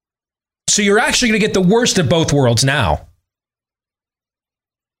 So you're actually going to get the worst of both worlds now.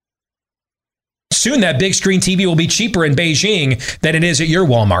 Soon that big screen TV will be cheaper in Beijing than it is at your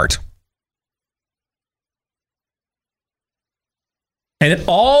Walmart. And it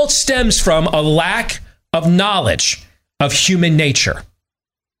all stems from a lack of knowledge of human nature.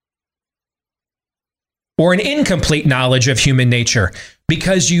 Or an incomplete knowledge of human nature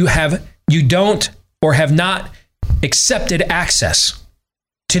because you don't or have not accepted access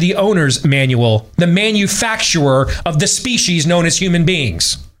to the owner's manual, the manufacturer of the species known as human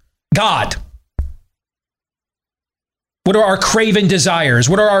beings, God. What are our craven desires?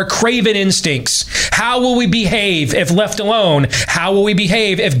 What are our craven instincts? How will we behave if left alone? How will we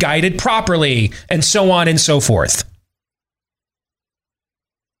behave if guided properly? And so on and so forth.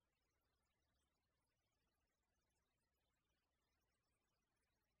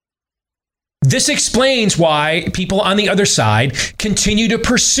 This explains why people on the other side continue to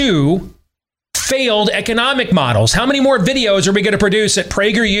pursue failed economic models. How many more videos are we going to produce at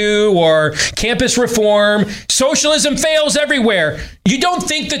PragerU or Campus Reform? Socialism fails everywhere. You don't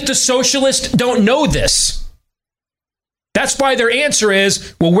think that the socialists don't know this. That's why their answer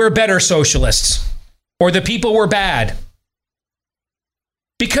is, well, we're better socialists, or the people were bad.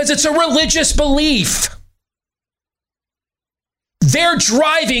 Because it's a religious belief. They're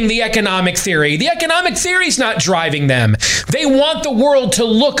driving the economic theory. The economic theory is not driving them. They want the world to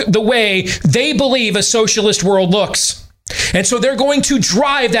look the way they believe a socialist world looks. And so they're going to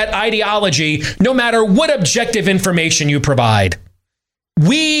drive that ideology no matter what objective information you provide.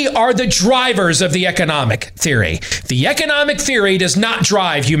 We are the drivers of the economic theory. The economic theory does not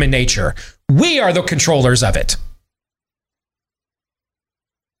drive human nature. We are the controllers of it.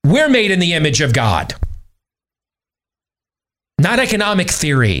 We're made in the image of God. Not economic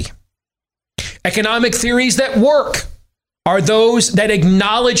theory. Economic theories that work are those that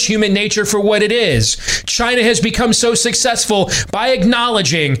acknowledge human nature for what it is. China has become so successful by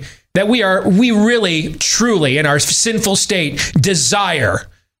acknowledging that we really, truly, in our sinful state, desire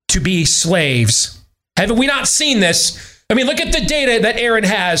to be slaves. Haven't we not seen this? I mean, look at the data that Aaron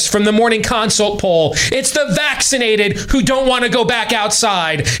has from the Morning Consult poll. It's the vaccinated who don't want to go back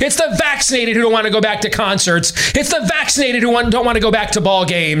outside. It's the vaccinated who don't want to go back to concerts. It's the vaccinated who don't want to go back to ball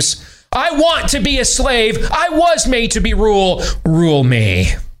games. I want to be a slave. I was made to be rule me.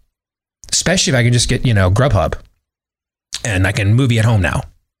 Especially if I can just get, Grubhub and I can movie at home now.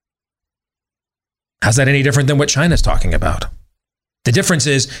 How's that any different than what China's talking about? The difference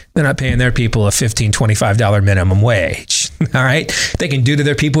is they're not paying their people a $15, $25 minimum wage. All right? They can do to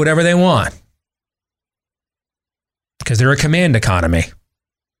their people whatever they want because they're a command economy.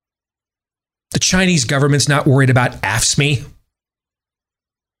 The Chinese government's not worried about AFSCME.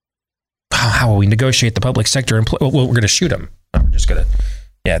 How will we negotiate the public sector? Well, we're going to shoot them. No, we're just going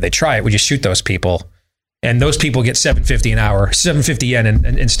to, they try it. We just shoot those people. And those people get $7.50 an hour, 750 yen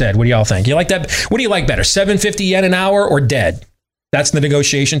instead. What do y'all think? You like that? What do you like better, 750 yen an hour or dead? That's the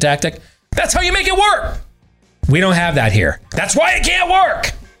negotiation tactic. That's how you make it work. We don't have that here. That's why it can't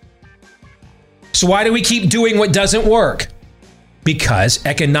work. So why do we keep doing what doesn't work? Because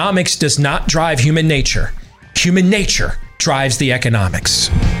economics does not drive human nature. Human nature drives the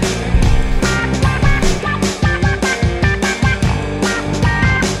economics.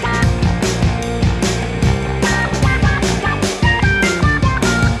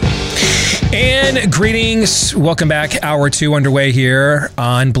 And greetings. Welcome back. Hour 2 underway here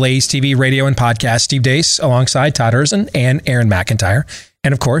on Blaze TV, radio, and podcast. Steve Deace alongside Todd Erzin and Aaron McIntyre.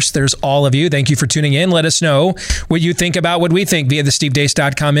 And of course, there's all of you. Thank you for tuning in. Let us know what you think about what we think via the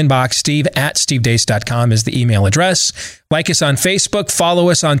stevedeace.com inbox. Steve@stevedeace.com is the email address. Like us on Facebook. Follow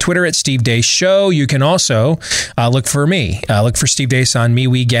us on Twitter at Steve Deace Show. You can also look for me. Look for Steve Deace on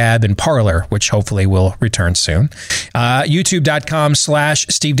MeWe, Gab, and Parler, which hopefully will return soon.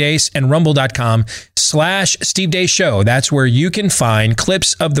 YouTube.com/Steve Deace and Rumble.com/Steve Deace Show. That's where you can find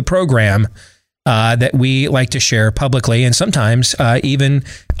clips of the program that we like to share publicly, and sometimes even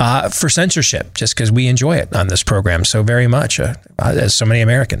for censorship, just because we enjoy it on this program so very much, as so many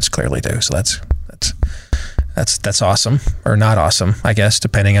Americans clearly do. So that's awesome, or not awesome, I guess,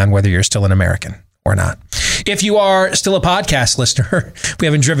 depending on whether you're still an American or not. If you are still a podcast listener, we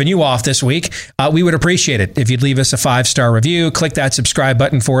haven't driven you off this week. We would appreciate it if you'd leave us a 5-star review. Click that subscribe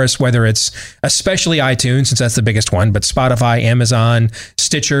button for us, whether it's especially iTunes, since that's the biggest one, but Spotify, Amazon,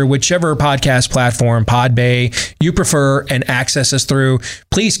 Stitcher, whichever podcast platform, Podbay you prefer and access us through.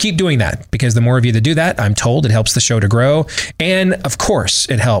 Please keep doing that, because the more of you that do that, I'm told it helps the show to grow. And of course,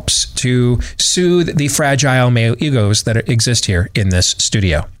 it helps to soothe the fragile male egos that exist here in this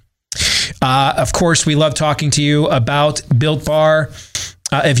studio. Of course, we love talking to you about Built Bar.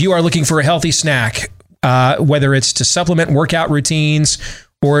 If you are looking for a healthy snack, whether it's to supplement workout routines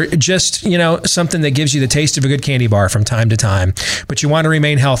or just, something that gives you the taste of a good candy bar from time to time, but you want to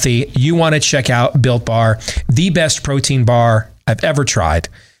remain healthy, you want to check out Built Bar, the best protein bar I've ever tried,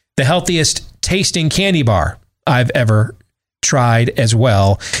 the healthiest tasting candy bar I've ever tried as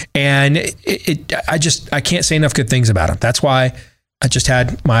well. And I can't say enough good things about them. That's why I just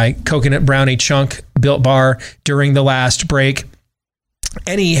had my coconut brownie chunk Built Bar during the last break.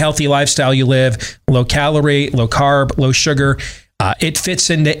 Any healthy lifestyle you live, low calorie, low carb, low sugar, it fits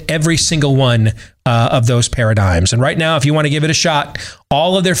into every single one of those paradigms. And right now, if you want to give it a shot,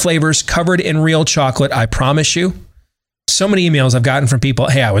 all of their flavors covered in real chocolate, I promise you. So many emails I've gotten from people,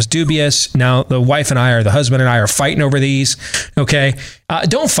 hey, I was dubious. Now the wife and I, or the husband and I, are fighting over these. Okay.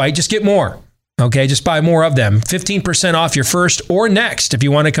 Don't fight, just get more. Okay. Just buy more of them. 15% off your first or next. If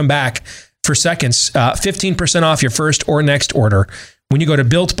you want to come back for seconds, 15% off your first or next order when you go to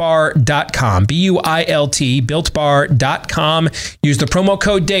BuiltBar.com, BUILT, BuiltBar.com. Use the promo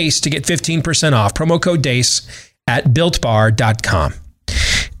code DACE to get 15% off. Promo code DACE at BuiltBar.com.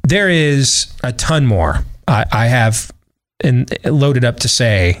 There is a ton more I have loaded up to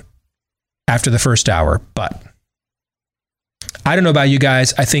say after the first hour, but I don't know about you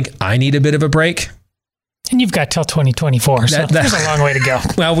guys. I think I need a bit of a break. And you've got till 2024, so there's a long way to go.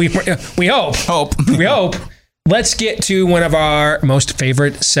 Well, we hope. We hope. Let's get to one of our most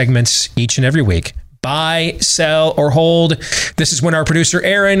favorite segments each and every week. Buy, sell, or hold. This is when our producer,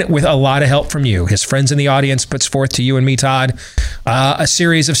 Aaron, with a lot of help from you, his friends in the audience, puts forth to you and me, Todd, a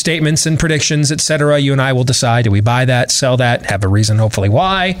series of statements and predictions, etc. You and I will decide, do we buy that, sell that, have a reason, hopefully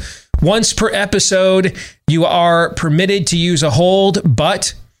why. Once per episode, you are permitted to use a hold,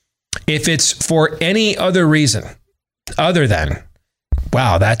 but if it's for any other reason other than,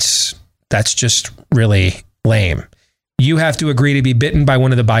 wow, that's just really lame, you have to agree to be bitten by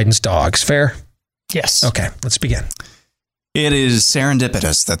one of the Biden's dogs. Fair? Yes. Okay, let's begin. It is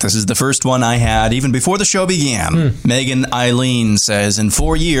serendipitous that this is the first one I had even before the show began. Megan Eileen says, in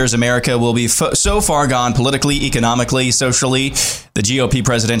 4 years, America will be so far gone politically, economically, socially, the GOP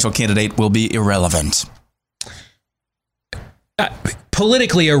presidential candidate will be irrelevant.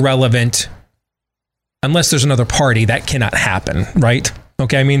 Politically irrelevant, unless there's another party, that cannot happen, right?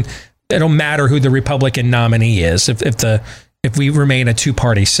 Okay, I mean, it don't matter who the Republican nominee is if we remain a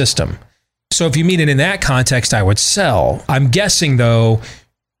two-party system. So if you mean it in that context, I would sell. I'm guessing, though,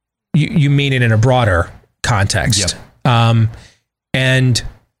 you mean it in a broader context. Yep. And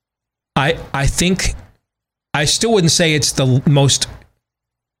I think I still wouldn't say it's the most...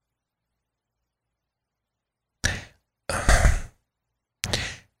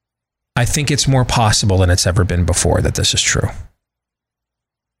 I think it's more possible than it's ever been before that this is true.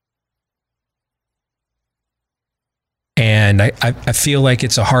 And I feel like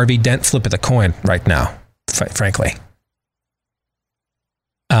it's a Harvey Dent flip of the coin right now, frankly.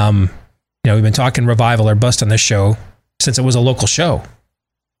 We've been talking revival or bust on this show since it was a local show,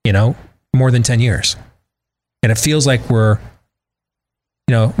 more than 10 years. And it feels like we're,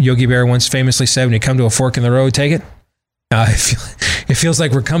 Yogi Berra once famously said, when you come to a fork in the road, take it. It feels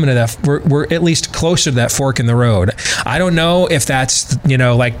like we're coming to that. We're at least closer to that fork in the road. I don't know if that's,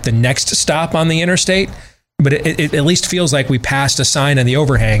 like the next stop on the interstate, but it at least feels like we passed a sign on the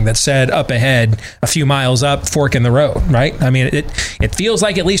overhang that said up ahead, a few miles up, fork in the road, right? I mean, it feels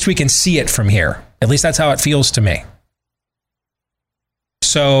like at least we can see it from here. At least that's how it feels to me.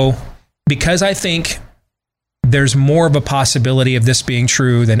 So because I think there's more of a possibility of this being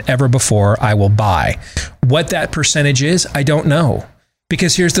true than ever before, I will buy. What that percentage is, I don't know.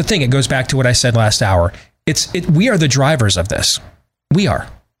 Because here's the thing, it goes back to what I said last hour. We are the drivers of this. We are.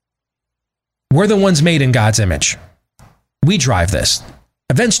 We're the ones made in God's image. We drive this.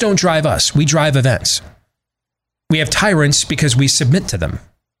 Events don't drive us. We drive events. We have tyrants because we submit to them.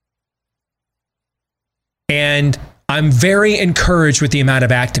 And I'm very encouraged with the amount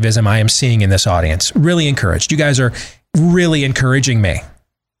of activism I am seeing in this audience. Really encouraged. You guys are really encouraging me.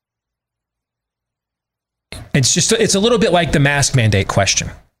 It's a little bit like the mask mandate question.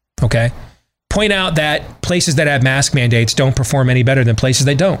 Okay? Point out that places that have mask mandates don't perform any better than places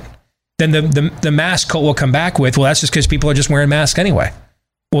that don't. Then the mask cult will come back with, well, that's just because people are just wearing masks anyway.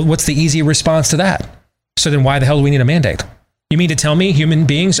 Well, what's the easy response to that? So then why the hell do we need a mandate? You mean to tell me human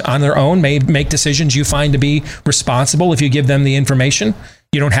beings on their own may make decisions you find to be responsible if you give them the information?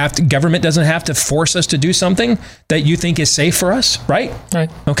 You don't have to, government doesn't have to force us to do something that you think is safe for us, right?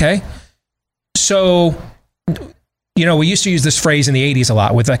 Right. Okay. So, we used to use this phrase in the 80s a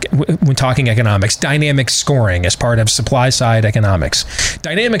lot when talking economics, dynamic scoring as part of supply side economics.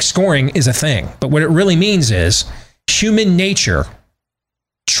 Dynamic scoring is a thing, but what it really means is human nature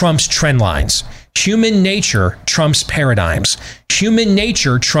trumps trend lines. Human nature trumps paradigms. Human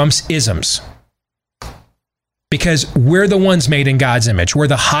nature trumps isms. Because we're the ones made in God's image. We're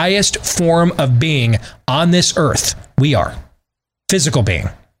the highest form of being on this earth. We are. Physical being.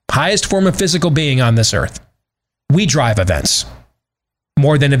 Highest form of physical being on this earth. We drive events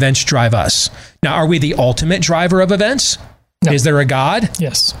more than events drive us. Now, are we the ultimate driver of events? No. Is there a God?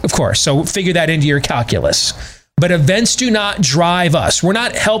 Yes. Of course. So figure that into your calculus. But events do not drive us. We're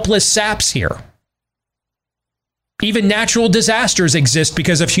not helpless saps here. Even natural disasters exist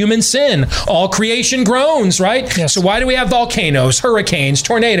because of human sin. All creation groans, right? Yes. So why do we have volcanoes, hurricanes,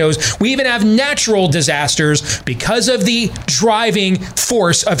 tornadoes? We even have natural disasters because of the driving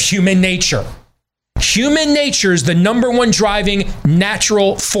force of human nature. Human nature is the number one driving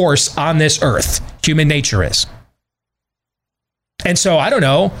natural force on this earth. Human nature is. And so I don't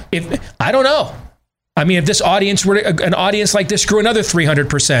know. I mean, if this audience were an audience like this grew another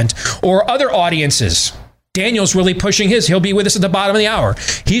 300%, or other audiences, Daniel's really pushing his. He'll be with us at the bottom of the hour.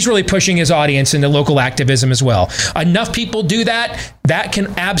 He's really pushing his audience into local activism as well. Enough people do that, that can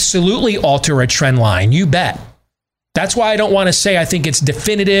absolutely alter a trend line. You bet. That's why I don't want to say I think it's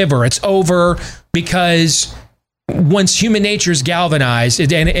definitive or it's over, because once human nature is galvanized,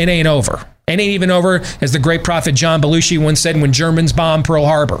 it ain't over. It ain't even over, as the great prophet John Belushi once said, when Germans bombed Pearl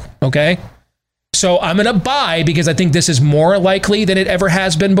Harbor, okay? So I'm going to buy, because I think this is more likely than it ever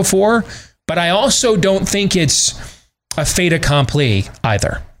has been before, but I also don't think it's a fait accompli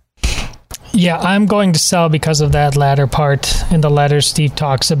either. Yeah, I'm going to sell because of that latter part in the letter Steve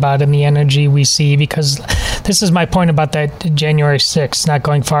talks about and the energy we see, because this is my point about that January 6th, not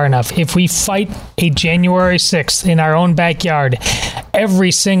going far enough. If we fight a January 6th in our own backyard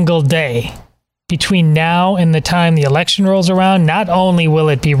every single day between now and the time the election rolls around, not only will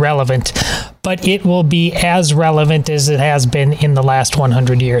it be relevant, but it will be as relevant as it has been in the last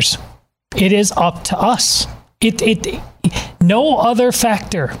 100 years. It is up to us. No other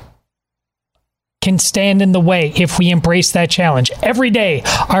factor can stand in the way if we embrace that challenge. Every day,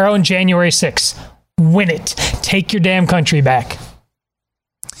 our own January 6th. Win it. Take your damn country back.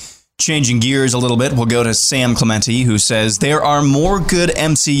 Changing gears a little bit, we'll go to Sam Clementi, who says there are more good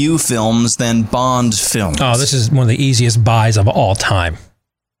MCU films than Bond films. Oh, this is one of the easiest buys of all time.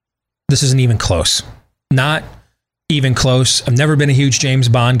 This isn't even close. Not even close. I've never been a huge James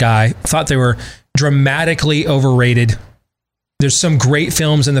Bond guy. Thought they were dramatically overrated. There's some great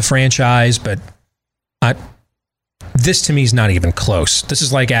films in the franchise, but this to me is not even close. This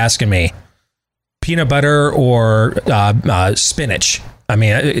is like asking me peanut butter or spinach. I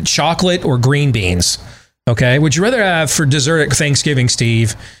mean, chocolate or green beans. Okay. Would you rather have for dessert at Thanksgiving,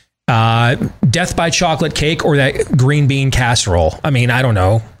 Steve, death by chocolate cake or that green bean casserole? I mean, I don't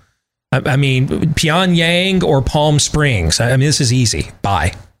know. I mean, Pyongyang or Palm Springs. I mean, this is easy.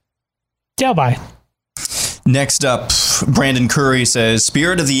 Bye. Yeah, bye. Next up, Brandon Curry says,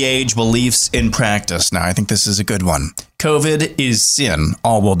 spirit of the age, beliefs in practice. Now, I think this is a good one. COVID is sin.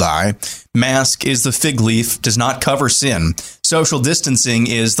 All will die. Mask is the fig leaf, does not cover sin. Social distancing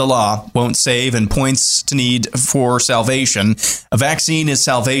is the law, won't save, and points to need for salvation. A vaccine is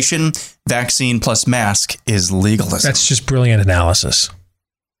salvation. Vaccine plus mask is legalism. That's just brilliant analysis.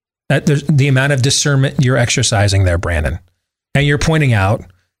 The amount of discernment you're exercising there, Brandon. And you're pointing out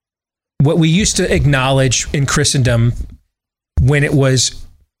what we used to acknowledge in Christendom when it was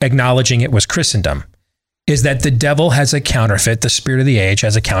acknowledging it was Christendom, is that the devil has a counterfeit, the spirit of the age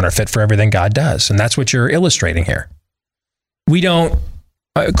has a counterfeit for everything God does. And that's what you're illustrating here.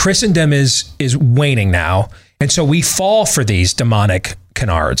 Christendom is waning now. And so we fall for these demonic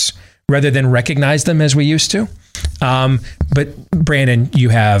canards rather than recognize them as we used to. But Brandon, you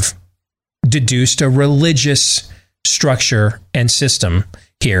have deduced a religious structure and system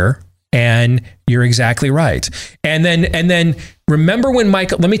here. And you're exactly right. And then remember when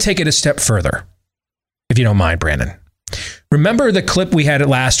Michael, let me take it a step further, if you don't mind, Brandon. Remember the clip we had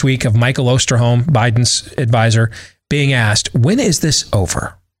last week of Michael Osterholm, Biden's advisor, being asked, when is this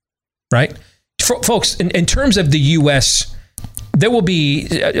over? Right? Folks, in terms of the U.S., there will be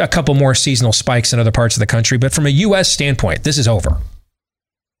a couple more seasonal spikes in other parts of the country, but from a U.S. standpoint, this is over.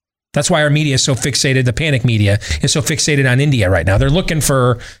 That's why our media is so fixated, the panic media is so fixated on India right now. They're looking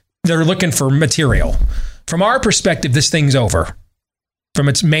for material. From our perspective, this thing's over from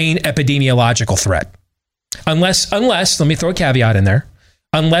its main epidemiological threat. Unless, let me throw a caveat in there,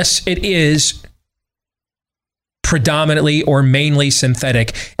 unless it is predominantly or mainly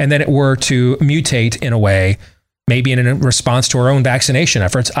synthetic, and then it were to mutate in a way, maybe in a response to our own vaccination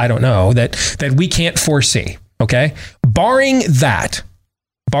efforts, I don't know, that we can't foresee, okay? Barring that,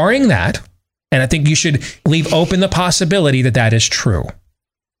 and I think you should leave open the possibility that that is true.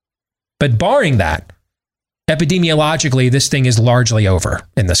 But barring that, epidemiologically, this thing is largely over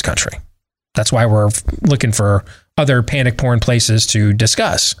in this country. That's why we're looking for other panic porn places to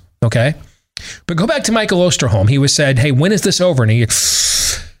discuss, okay? But go back to Michael Osterholm. He was said, hey, when is this over? And he,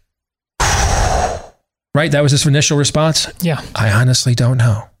 right? That was his initial response? Yeah. I honestly don't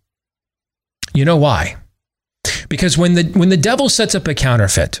know. You know why? Because when the devil sets up a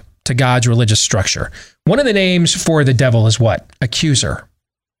counterfeit to God's religious structure, one of the names for the devil is what? Accuser.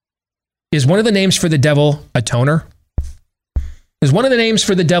 Is one of the names for the devil atoner? Is one of the names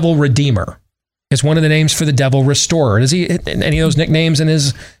for the devil redeemer? Is one of the names for the devil restorer? Does he any of those nicknames in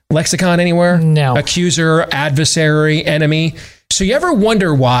his lexicon anywhere? No. Accuser, adversary, enemy. So you ever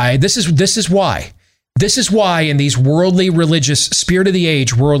wonder why? This is why. This is why in these worldly religious, spirit of the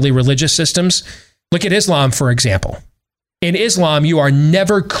age, worldly religious systems, look at Islam, for example. In Islam, you are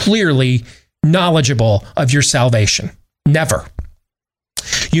never clearly knowledgeable of your salvation. Never.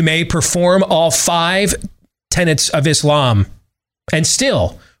 You may perform all 5 tenets of Islam, and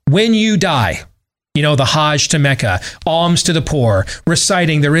still, when you die, the Hajj to Mecca, alms to the poor,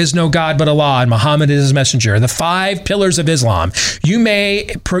 reciting there is no God but Allah and Muhammad is his messenger, the 5 pillars of Islam, you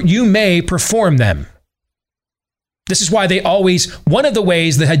may perform them. This is why one of the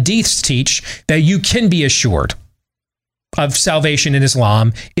ways the hadiths teach that you can be assured of salvation in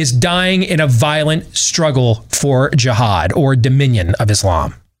Islam is dying in a violent struggle for jihad or dominion of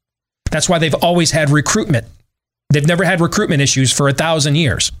Islam. That's why they've always had recruitment. They've never had recruitment issues for 1,000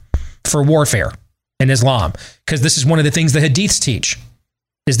 years for warfare in Islam, because this is one of the things the hadiths teach,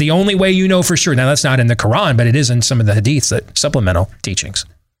 is the only way you know for sure. Now, that's not in the Quran, but it is in some of the hadiths, that supplemental teachings.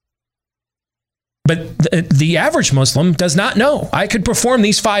 But the average Muslim does not know. I could perform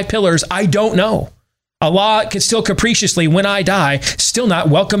these 5 pillars. I don't know. Allah could still capriciously, when I die, still not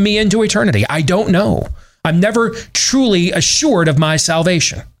welcome me into eternity. I don't know. I'm never truly assured of my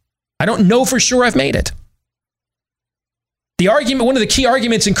salvation. I don't know for sure I've made it. The argument, one of the key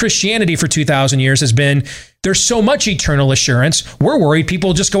arguments in Christianity for 2,000 years has been, there's so much eternal assurance, we're worried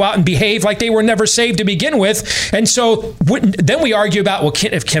people just go out and behave like they were never saved to begin with. And so then we argue about, well,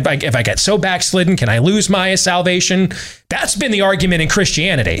 if I get so backslidden, can I lose my salvation? That's been the argument in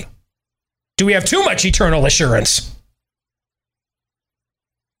Christianity. Do we have too much eternal assurance?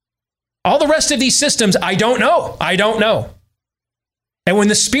 All the rest of these systems, I don't know. I don't know. And when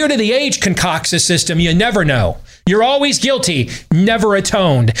the spirit of the age concocts a system, you never know. You're always guilty, never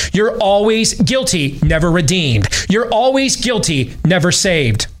atoned. You're always guilty, never redeemed. You're always guilty, never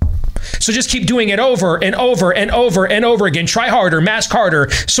saved. So just keep doing it over and over and over and over again. Try harder, mask harder,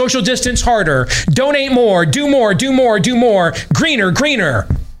 social distance harder, donate more, do more, do more, do more, greener, greener.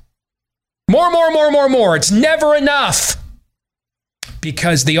 More. It's never enough.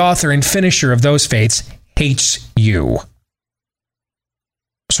 Because the author and finisher of those faiths hates you.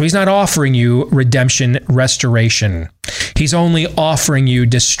 So he's not offering you redemption, restoration. He's only offering you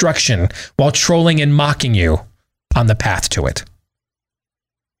destruction while trolling and mocking you on the path to it.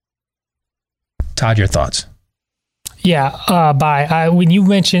 Todd, your thoughts? Yeah, when you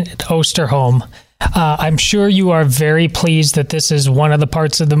mentioned Osterholm, I'm sure you are very pleased that this is one of the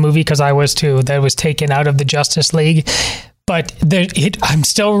parts of the movie, because I was too, that was taken out of the Justice League. But I'm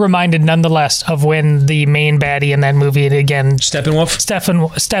still reminded nonetheless of when the main baddie in that movie, and again, Steppenwolf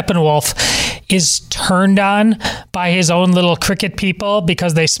is turned on by his own little cricket people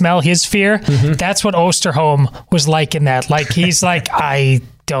because they smell his fear. Mm-hmm. That's what Osterholm was like in that. Like, he's like, I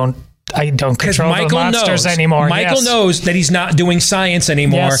don't control the monsters anymore. Michael knows that he's not doing science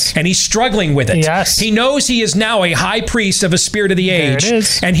anymore, and he's struggling with it. Yes. He knows he is now a high priest of a spirit of the age,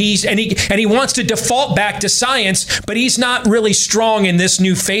 and he wants to default back to science, but he's not really strong in this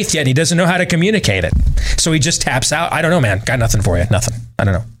new faith yet. He doesn't know how to communicate it, so he just taps out. I don't know, man. Got nothing for you. Nothing. I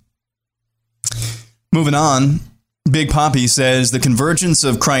don't know. Moving on. Big Papi says the convergence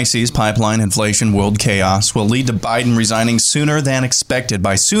of crises, pipeline, inflation, world chaos, will lead to Biden resigning sooner than expected.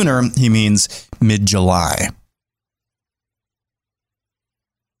 By sooner, he means mid-July.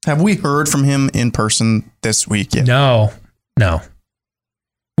 Have we heard from him in person this week yet? No.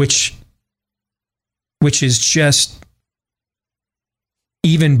 Which is just,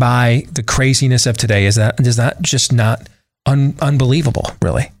 even by the craziness of today, is that just not unbelievable,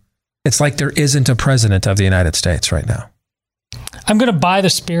 really? It's like there isn't a president of the United States right now. I'm going to buy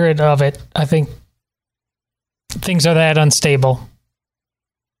the spirit of it. I think things are that unstable.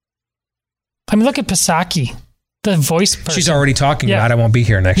 I mean, look at Psaki, the voice person. She's already talking about I won't be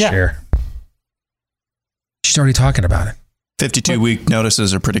here next year. She's already talking about it. 52-week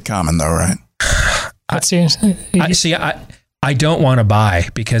notices are pretty common, though, right? I don't want to buy,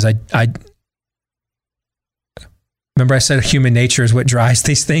 because I remember I said human nature is what drives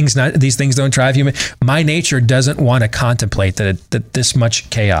these things. Not these things don't drive human. My nature doesn't want to contemplate that this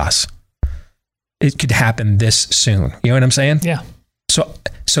much chaos, it could happen this soon. You know what I'm saying? Yeah. So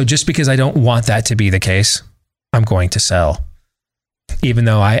just because I don't want that to be the case, I'm going to sell, even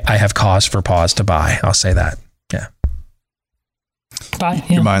though I have cause for pause to buy. I'll say that. Yeah. Buy.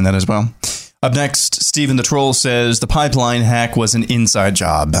 You're buying that as well. Up next, Stephen the Troll says the pipeline hack was an inside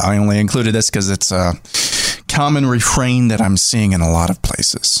job. I only included this because it's a common refrain that I'm seeing in a lot of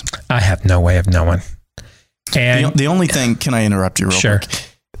places. I have no way of knowing. And the only thing, can I interrupt you real quick?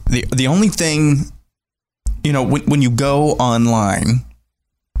 The only thing, when you go online,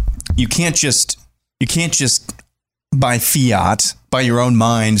 you can't just by fiat, by your own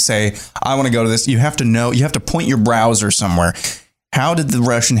mind, say, I want to go to this. You have to point your browser somewhere. How did the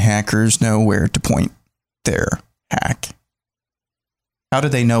Russian hackers know where to point their hack? How do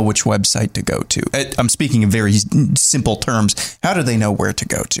they know which website to go to? I'm speaking in very simple terms. How do they know where to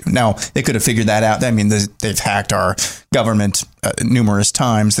go to? Now, they could have figured that out. I mean, they've hacked our government numerous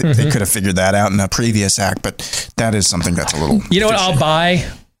times. They could have figured that out in a previous hack, but that is something that's a little... You know what?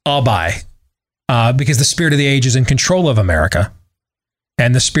 I'll buy. Because the spirit of the age is in control of America.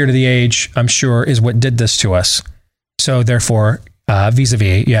 And the spirit of the age, I'm sure, is what did this to us. So therefore...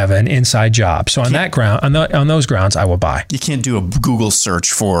 vis-a-vis, you have an inside job. So on that ground, on those grounds, I will buy. You can't do a Google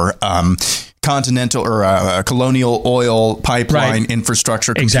search for continental or colonial oil pipeline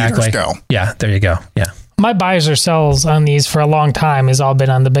infrastructure. Computers go. Yeah, there you go. Yeah. My buys or sells on these for a long time has all been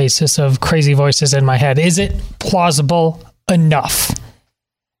on the basis of crazy voices in my head. Is it plausible enough?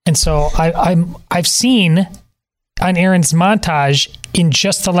 And so I've seen on Aaron's montage in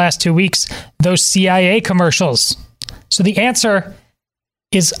just the last 2 weeks those CIA commercials. So the answer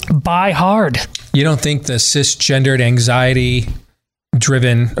is buy hard. You don't think the cisgendered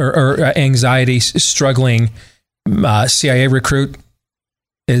anxiety-driven or anxiety-struggling CIA recruit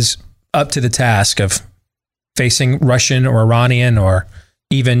is up to the task of facing Russian or Iranian or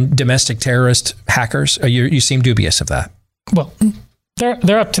even domestic terrorist hackers? You seem dubious of that. Well,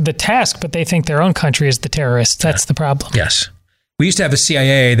 they're up to the task, but they think their own country is the terrorist. That's the problem. Yes. We used to have a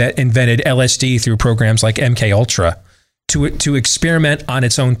CIA that invented LSD through programs like MKUltra to experiment on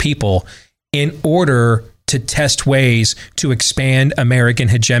its own people in order to test ways to expand American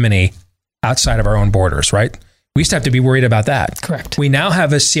hegemony outside of our own borders, right? We used to have to be worried about that. Correct. We now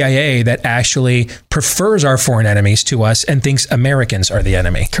have a CIA that actually prefers our foreign enemies to us and thinks Americans are the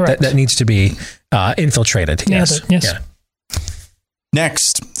enemy. Correct. That needs to be infiltrated. Yes. Yes. Yeah.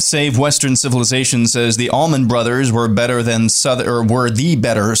 Next, Save Western Civilization says the Allman Brothers were the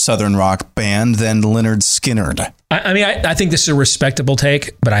better Southern rock band than Lynyrd Skynyrd. I think this is a respectable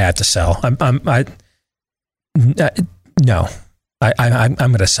take, but I have to sell. I'm going to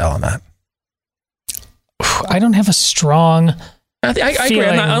sell on that. I don't have a strong. I agree.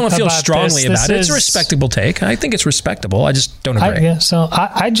 I don't feel strongly about it. It's a respectable take. I think it's respectable. I just don't agree.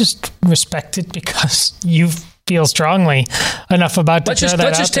 I just respect it because you feel strongly enough about let's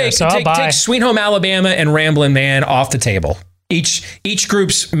just take Sweet Home Alabama and Ramblin' Man off the table. Each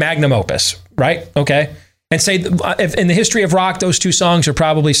group's magnum opus, right? Okay. And say if in the history of rock, those two songs are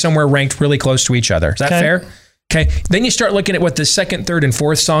probably somewhere ranked really close to each other. Is that fair? Okay. Then you start looking at what the second, third, and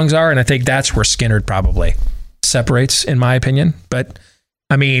fourth songs are, and I think that's where Skynyrd probably separates, in my opinion. But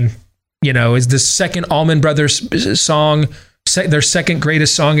I mean, is the second Allman Brothers song, their second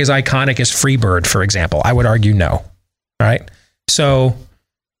greatest song is iconic as Freebird, for example? I would argue no. Right? So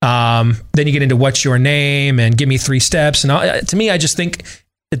then you get into What's Your Name and Give Me Three Steps. And to me, I just think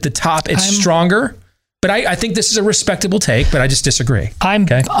at the top, it's stronger. But I think this is a respectable take, but I just disagree. I'm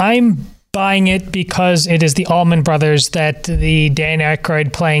buying it because it is the Allman Brothers that the Dan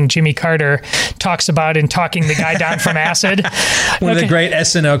Aykroyd playing Jimmy Carter talks about in Talking the Guy Down from Acid. One of the great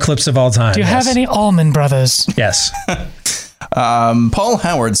SNL clips of all time. Do you have any Allman Brothers? Yes. Paul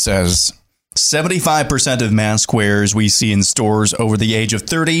Howard says 75% of mask wearers we see in stores over the age of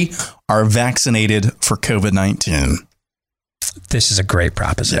 30 are vaccinated for COVID-19. This is a great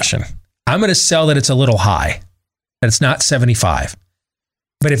proposition. Yeah. I'm going to sell that it's a little high, that it's not 75.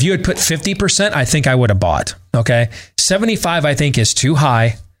 But if you had put 50%, I think I would have bought. Okay. 75, I think, is too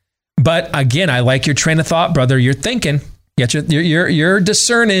high. But again, I like your train of thought, brother. You're thinking, you're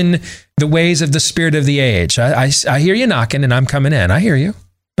discerning the ways of the spirit of the age. I hear you knocking and I'm coming in. I hear you,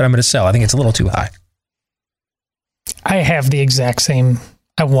 but I'm going to sell. I think it's a little too high. I have the exact same.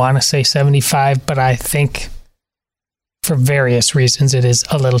 I want to say 75, but I think for various reasons, it is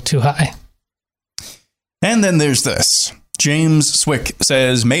a little too high. And then there's this. James Swick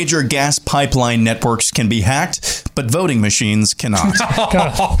says major gas pipeline networks can be hacked, but voting machines cannot.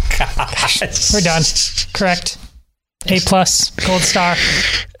 Oh, gosh. We're done. Correct. A+, gold star.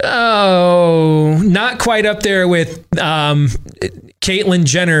 Oh, not quite up there with Caitlyn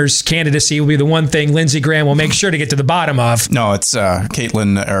Jenner's candidacy will be the one thing Lindsey Graham will make sure to get to the bottom of. No, it's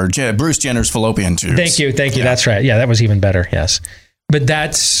Bruce Jenner's fallopian tubes. Thank you. Yeah. That's right. Yeah, that was even better. Yes, but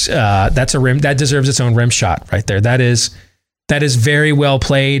that's a rim that deserves its own rim shot right there. That is That is very well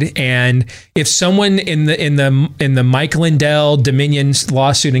played. And if someone in the Mike Lindell Dominion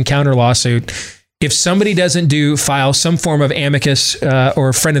lawsuit and counter lawsuit, if somebody doesn't file some form of amicus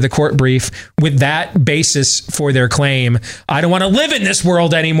or friend of the court brief with that basis for their claim, I don't want to live in this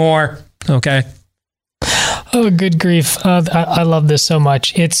world anymore. Okay. Oh, good grief. I love this so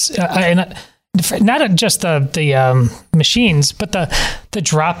much. It's not just the machines, but the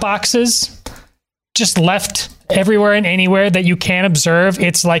drop boxes just left everywhere and anywhere that you can't observe.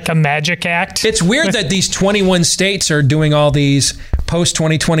 It's like a magic act. It's weird that these 21 states are doing all these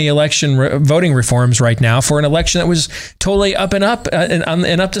post-2020 election voting reforms right now for an election that was totally up and up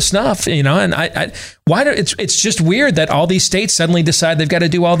and up to snuff, And it's just weird that all these states suddenly decide they've got to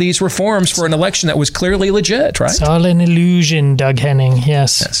do all these reforms for an election that was clearly legit, right? It's all an illusion, Doug Henning.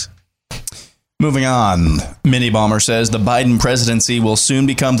 Yes. Moving on, Mini Bomber says the Biden presidency will soon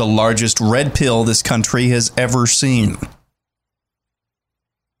become the largest red pill this country has ever seen.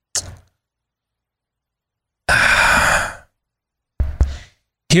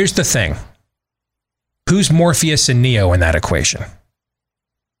 Here's the thing. Who's Morpheus and Neo in that equation?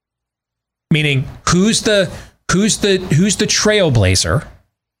 Meaning, who's the trailblazer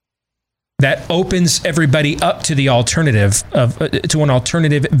that opens everybody up to the alternative to an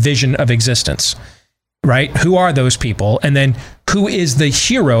alternative vision of existence, right? Who are those people? And then who is the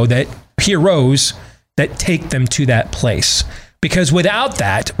heroes that take them to that place? Because without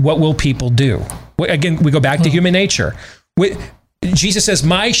that, what will people do? Again, we go back to human nature. Jesus says,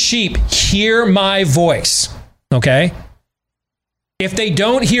 my sheep hear my voice. Okay. If they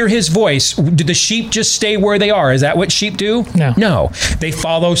don't hear his voice, do the sheep just stay where they are? Is that what sheep do? No. They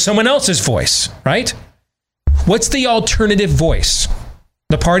follow someone else's voice, right? What's the alternative voice?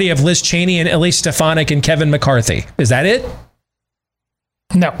 The party of Liz Cheney and Elise Stefanik and Kevin McCarthy. Is that it?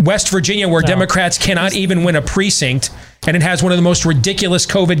 No. West Virginia, where Democrats cannot even win a precinct, and it has one of the most ridiculous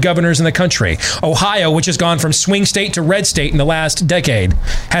COVID governors in the country. Ohio, which has gone from swing state to red state in the last decade,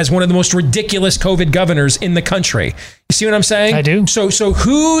 has one of the most ridiculous COVID governors in the country. You see what I'm saying? I do. So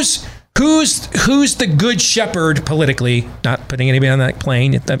who's the good shepherd politically? Not putting anybody on that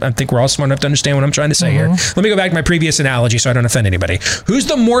plane. I think we're all smart enough to understand what I'm trying to say here. Let me go back to my previous analogy so I don't offend anybody. Who's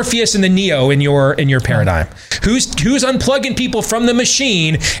the Morpheus and the Neo in your paradigm? Who's unplugging people from the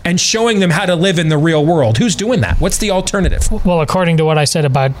machine and showing them how to live in the real world? Who's doing that? What's the alternative? Well, according to what I said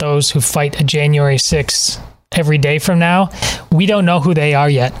about those who fight a January 6th every day from now, we don't know who they are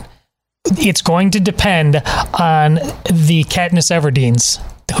yet. It's going to depend on the Katniss Everdeen's,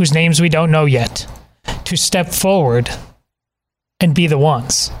 whose names we don't know yet, to step forward and be the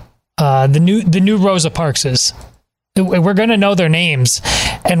ones. The new Rosa Parkses. We're going to know their names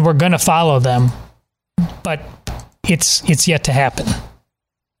and we're going to follow them, but it's yet to happen.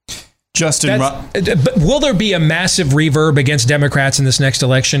 Justin, but will there be a massive reverb against Democrats in this next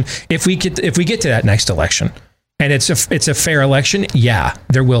election if we get to that next election and it's a fair election? Yeah,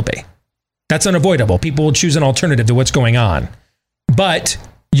 there will be. That's unavoidable. People will choose an alternative to what's going on, but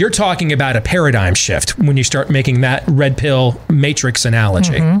you're talking about a paradigm shift when you start making that red pill matrix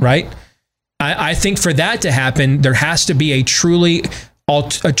analogy, right? I think for that to happen, there has to be a true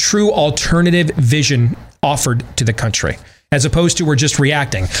alternative vision offered to the country, as opposed to we're just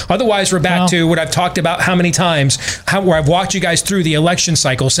reacting. Otherwise, we're back to what I've talked about how many times, where I've walked you guys through the election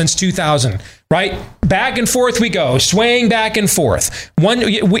cycle since 2000, right? Back and forth we go, swaying back and forth.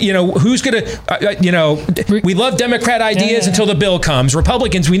 Who's going to, we love Democrat ideas until the bill comes.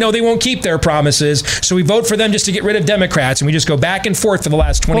 Republicans, we know they won't keep their promises, so we vote for them just to get rid of Democrats, and we just go back and forth for the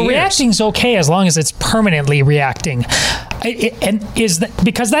last 20 years. Reacting's okay as long as it's permanently reacting.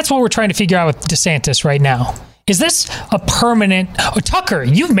 Because that's what we're trying to figure out with DeSantis right now. Is this a permanent... Tucker,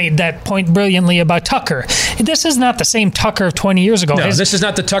 you've made that point brilliantly about Tucker. This is not the same Tucker of 20 years ago. No, this is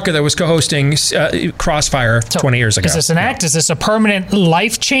not the Tucker that was co-hosting Crossfire 20 years ago. Is this an act? Is this a permanent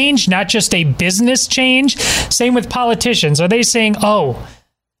life change, not just a business change? Same with politicians. Are they saying,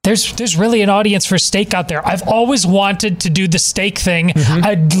 there's really an audience for steak out there. I've always wanted to do the steak thing.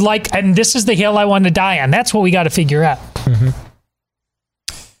 And this is the hill I want to die on. That's what we got to figure out.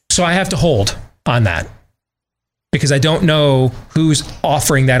 So I have to hold on that, because I don't know who's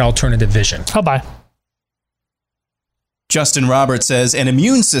offering that alternative vision. Oh, bye. Justin Roberts says an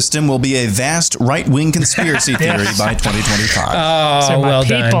immune system will be a vast right-wing conspiracy theory by 2025. Oh, well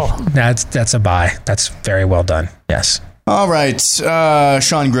done. That's a buy. That's very well done. Yes. All right.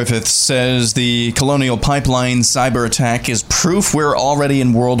 Sean Griffith says the Colonial Pipeline cyber attack is proof we're already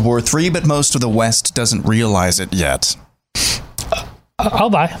in World War III, but most of the West doesn't realize it yet.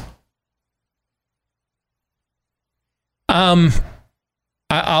 I'll buy.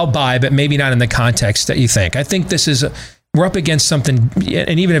 I'll buy, but maybe not in the context that you think. I think this is we're up against something,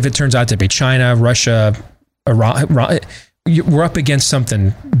 and even if it turns out to be China, Russia, Iran, we're up against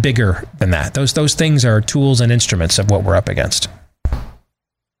something bigger than that. Those things are tools and instruments of what we're up against.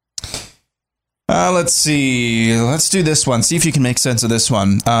 Let's see. Let's do this one. See if you can make sense of this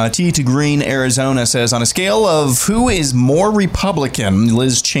one. T to Green, Arizona says, on a scale of who is more Republican,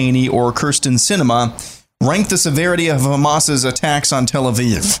 Liz Cheney or Kyrsten Sinema, rank the severity of Hamas's attacks on Tel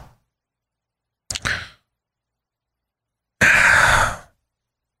Aviv.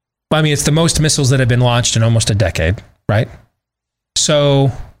 Well, I mean, it's the most missiles that have been launched in almost a decade, right?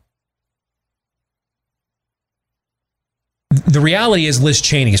 So the reality is Liz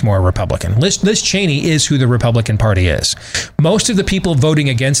Cheney is more Republican. Liz Cheney is who the Republican Party is. Most of the people voting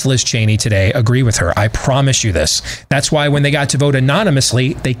against Liz Cheney today agree with her. I promise you this. That's why when they got to vote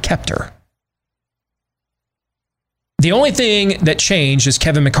anonymously, they kept her. The only thing that changed is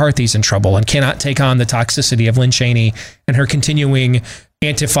Kevin McCarthy's in trouble and cannot take on the toxicity of Lynn Cheney and her continuing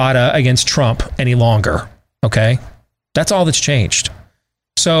intifada against Trump any longer. Okay? That's all that's changed.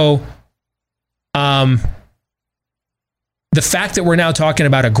 So, the fact that we're now talking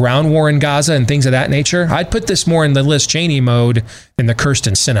about a ground war in Gaza and things of that nature, I'd put this more in the Liz Cheney mode than the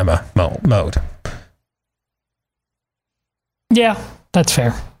Kyrsten Sinema mode. Yeah, that's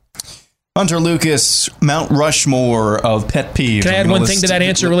fair. Hunter Lucas, Mount Rushmore of pet peeves. Can I add one thing to that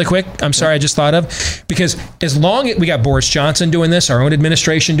answer really quick? I'm sorry, I just thought of. Because as long as we got Boris Johnson doing this, our own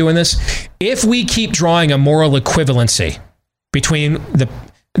administration doing this, if we keep drawing a moral equivalency between the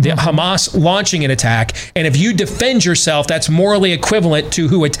Hamas launching an attack, and if you defend yourself, that's morally equivalent to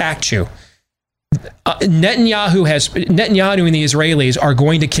who attacked you. Netanyahu and the Israelis are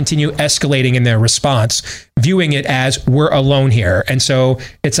going to continue escalating in their response, viewing it as we're alone here. And so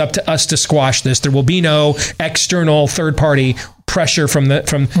it's up to us to squash this. There will be no external third party pressure from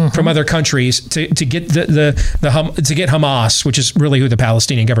other countries to get to get Hamas, which is really who the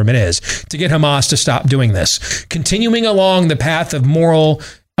Palestinian government is, to get Hamas to stop doing this. Continuing along the path of moral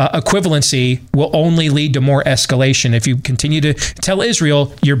equivalency will only lead to more escalation if you continue to tell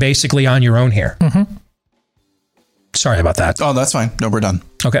Israel you're basically on your own here. Mm-hmm. Sorry about that. Oh, that's fine. No, we're done.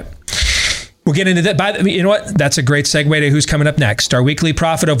 Okay. We'll get into that. You know what? That's a great segue to who's coming up next. Our weekly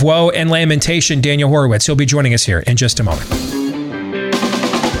prophet of woe and lamentation, Daniel Horowitz. He'll be joining us here in just a moment.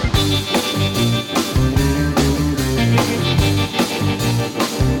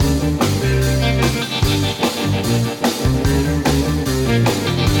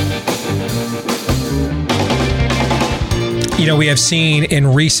 You know, we have seen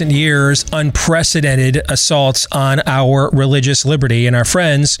in recent years unprecedented assaults on our religious liberty, and our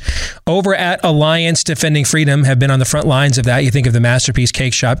friends over at Alliance Defending Freedom have been on the front lines of that. You think of the Masterpiece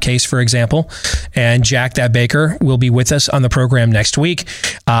Cake Shop case, for example, and Jack that Baker will be with us on the program next week.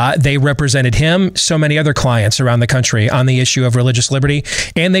 They represented him, so many other clients around the country on the issue of religious liberty,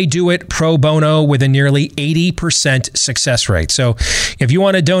 and they do it pro bono with a nearly 80% success rate. So if you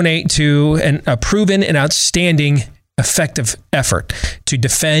want to donate to a proven and outstanding effective effort to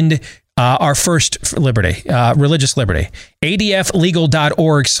defend our first liberty, religious liberty,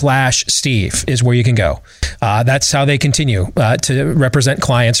 adflegal.org/Steve is where you can go. That's how they continue to represent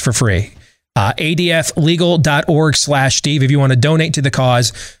clients for free. adflegal.org/Steve if you want to donate to the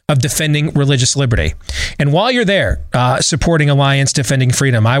cause of defending religious liberty. And while you're there supporting Alliance Defending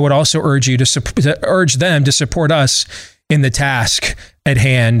Freedom, I would also urge you to urge them to support us in the task at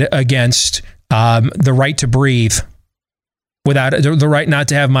hand against the right to breathe, without the right not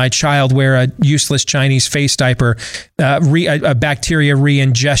to have my child wear a useless Chinese face diaper, a bacteria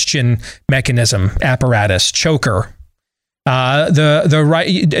re-ingestion mechanism apparatus, choker. The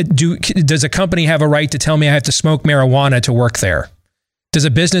right. Does a company have a right to tell me I have to smoke marijuana to work there? Does a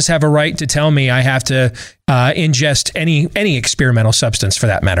business have a right to tell me I have to ingest any experimental substance, for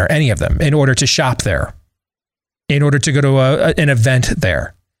that matter, any of them, in order to shop there, in order to go to an event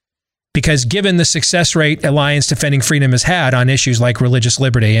there? Because given the success rate Alliance Defending Freedom has had on issues like religious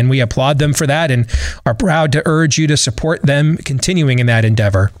liberty, and we applaud them for that and are proud to urge you to support them continuing in that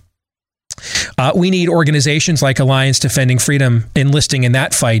endeavor, we need organizations like Alliance Defending Freedom enlisting in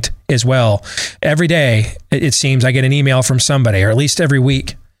that fight as well. Every day, it seems, I get an email from somebody, or at least every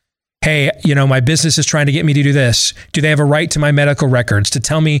week. Hey, my business is trying to get me to do this. Do they have a right to my medical records to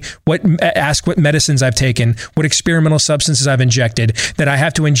tell me ask what medicines I've taken, what experimental substances I've injected, that I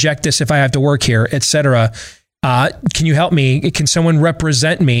have to inject this if I have to work here, etc. Can you help me? Can someone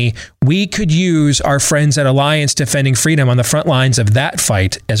represent me? We could use our friends at Alliance Defending Freedom on the front lines of that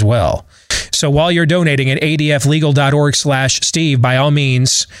fight as well. So while you're donating at adflegal.org/Steve, by all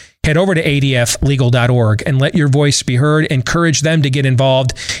means, head over to adflegal.org and let your voice be heard. Encourage them to get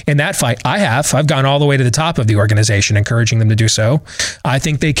involved in that fight. I've gone all the way to the top of the organization, encouraging them to do so. I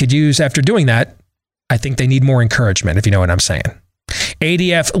think they could use, after doing that, I think they need more encouragement, if you know what I'm saying.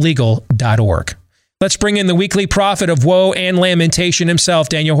 adflegal.org. Let's bring in the weekly prophet of woe and lamentation himself,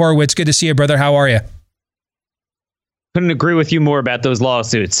 Daniel Horowitz. Good to see you, brother. How are you? Couldn't agree with you more about those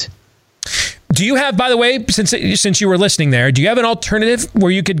lawsuits. Do you have, by the way, since you were listening there, do you have an alternative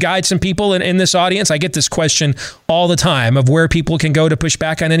where you could guide some people in this audience? I get this question all the time of where people can go to push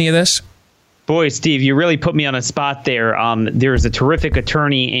back on any of this. Boy, Steve, you really put me on a spot there. There's a terrific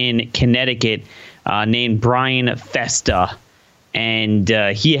attorney in Connecticut named Brian Festa, and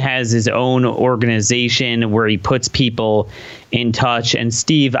he has his own organization where he puts people in touch. And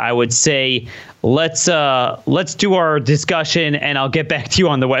Steve, I would say let's do our discussion, and I'll get back to you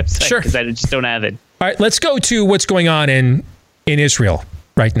on the website. Sure, because I just don't have it. All right, let's go to what's going on in Israel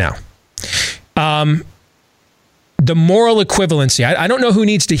right now. The moral equivalency. I don't know who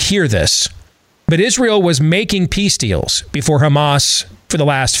needs to hear this, but Israel was making peace deals before Hamas for the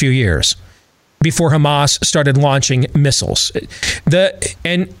last few years, before Hamas started launching missiles.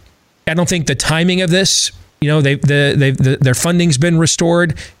 And I don't think the timing of this, their funding's been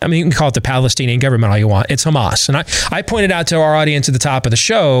restored. I mean, you can call it the Palestinian government all you want. It's Hamas. And I pointed out to our audience at the top of the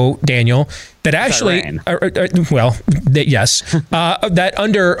show, Daniel, that actually, that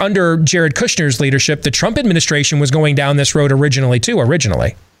under Jared Kushner's leadership, the Trump administration was going down this road originally.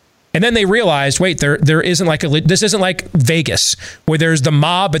 And then they realized, wait, there isn't this isn't like Vegas where there's the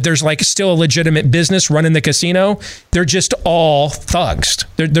mob, but there's like still a legitimate business running the casino. They're just all thugs.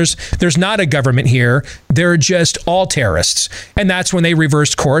 There's not a government here. They're just all terrorists. And that's when they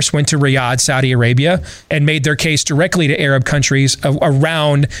reversed course, went to Riyadh, Saudi Arabia, and made their case directly to Arab countries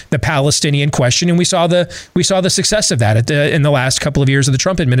around the Palestinian question. And we saw the success of that in the last couple of years of the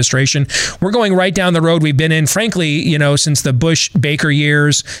Trump administration. We're going right down the road we've been in, frankly, since the Bush-Baker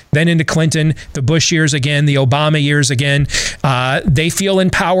years, then into Clinton, the Bush years again, the Obama years again. They feel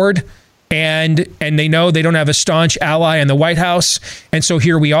empowered, and they know they don't have a staunch ally in the White House. And so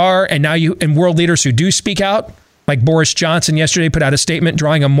here we are. And now and world leaders who do speak out, like Boris Johnson yesterday put out a statement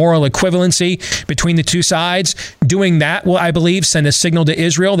drawing a moral equivalency between the two sides. Doing that will, I believe, send a signal to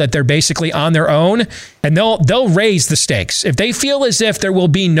Israel that they're basically on their own, and they'll raise the stakes. If they feel as if there will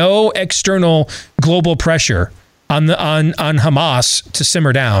be no external global pressure on Hamas to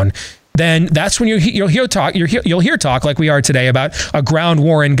simmer down, then that's when you'll hear talk like we are today about a ground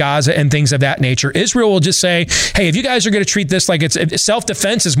war in Gaza and things of that nature. Israel will just say, hey, if you guys are going to treat this like it's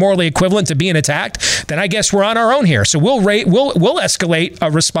self-defense is morally equivalent to being attacked, then I guess we're on our own here. So we'll escalate a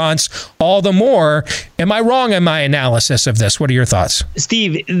response all the more. Am I wrong in my analysis of this? What are your thoughts?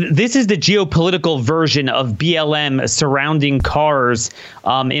 Steve, this is the geopolitical version of BLM surrounding cars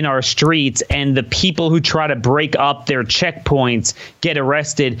in our streets, and the people who try to break up their checkpoints get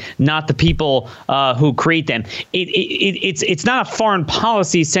arrested, not the people who create them. It's not a foreign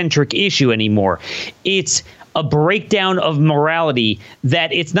policy centric issue anymore. It's a breakdown of morality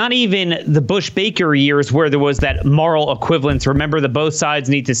that it's not even the Bush-Baker years where there was that moral equivalence. Remember, the both sides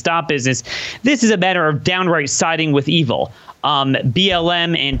need to stop business. This is a matter of downright siding with evil.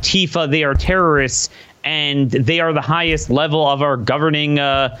 BLM and Antifa, they are terrorists, and they are the highest level of our governing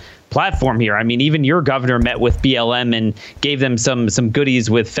platform here. I mean, even your governor met with BLM and gave them some goodies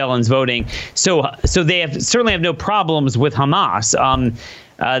with felons voting. So they certainly have no problems with Hamas.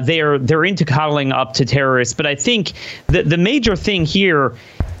 They're into coddling up to terrorists. But I think the major thing here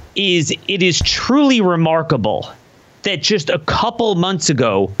is it is truly remarkable that just a couple months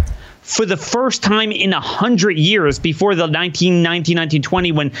ago, for the first time in 100 years, before the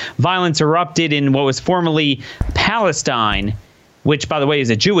 1920, when violence erupted in what was formerly Palestine, which, by the way, is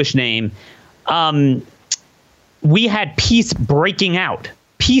a Jewish name, we had peace breaking out.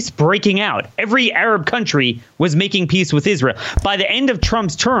 Every Arab country was making peace with Israel. By the end of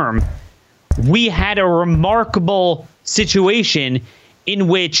Trump's term, we had a remarkable situation in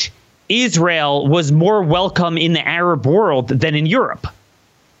which Israel was more welcome in the Arab world than in Europe.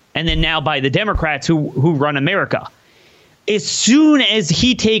 And then now by the Democrats who run America. As soon as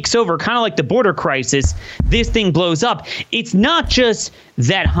he takes over, kind of like the border crisis, this thing blows up. It's not just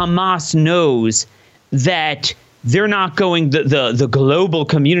that Hamas knows that they're not going, the global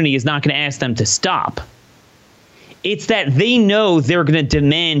community is not going to ask them to stop. It's that they know they're going to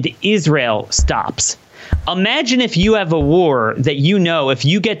demand Israel stops. Imagine if you have a war that if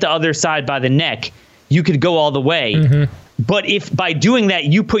you get the other side by the neck, you could go all the way. Mm-hmm. But if by doing that,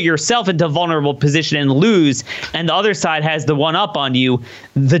 you put yourself into a vulnerable position and lose, and the other side has the one up on you,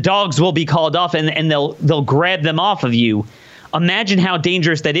 the dogs will be called off and they'll grab them off of you. Imagine how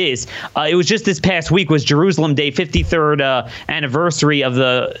dangerous that is. It was just this past week was Jerusalem Day, 53rd anniversary of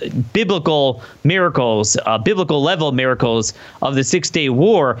the biblical miracles, biblical level miracles of the 6-Day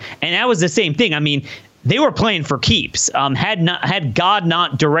War. And that was the same thing. I mean, they were playing for keeps. Had God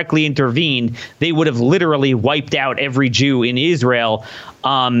not directly intervened, they would have literally wiped out every Jew in Israel.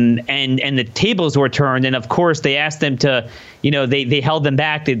 And the tables were turned. And of course, they asked them to, they held them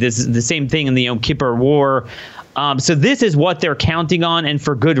back. They did the same thing in the Yom Kippur War. So this is what they're counting on, and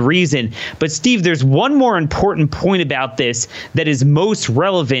for good reason. But Steve, there's one more important point about this that is most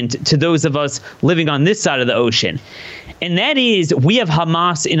relevant to those of us living on this side of the ocean. And that is, we have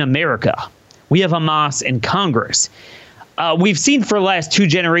Hamas in America. We have Hamas in Congress. We've seen for the last 2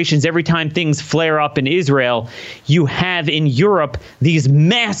 generations, every time things flare up in Israel, you have in Europe these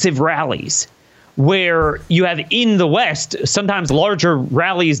massive rallies where you have in the West, sometimes larger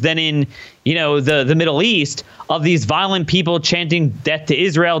rallies than in, the Middle East, of these violent people chanting death to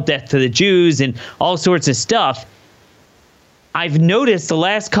Israel, death to the Jews, and all sorts of stuff. I've noticed the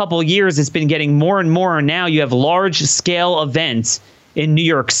last couple of years it's been getting more and more, and now you have large-scale events in New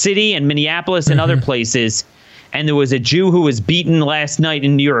York City and Minneapolis and other places. And there was a Jew who was beaten last night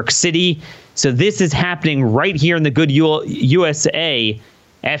in New York City. So this is happening right here in the good USA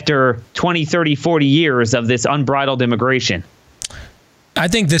after 20, 30, 40 years of this unbridled immigration. I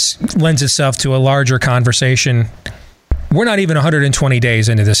think this lends itself to a larger conversation. We're not even 120 days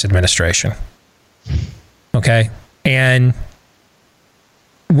into this administration. Okay? And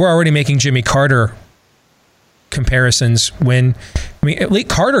we're already making Jimmy Carter comparisons when,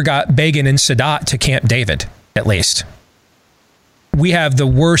 Carter got Begin and Sadat to Camp David, at least. We have the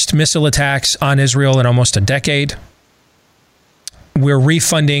worst missile attacks on Israel in almost a decade. We're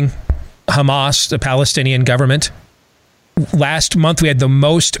refunding Hamas, the Palestinian government. Last month, we had the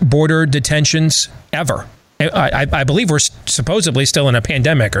most border detentions ever. I believe we're supposedly still in a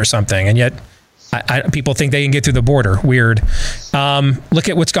pandemic or something, and yet people think they can get through the border. Weird. Look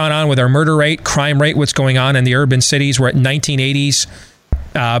at what's gone on with our murder rate, crime rate, what's going on in the urban cities. We're at 1980s,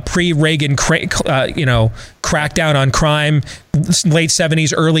 pre-Reagan, crackdown on crime, late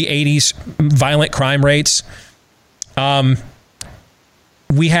 70s, early 80s, violent crime rates.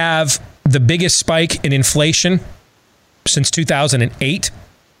 We have the biggest spike in inflation since 2008.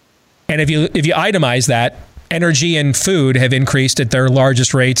 And if you itemize that, energy and food have increased at their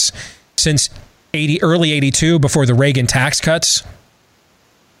largest rates since early 82, before the Reagan tax cuts.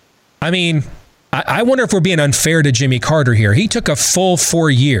 I wonder if we're being unfair to Jimmy Carter here. He took a full 4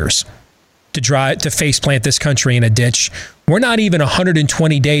 years to faceplant this country in a ditch. We're not even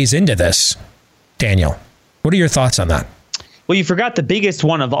 120 days into this. Daniel, what are your thoughts on that? Well, you forgot the biggest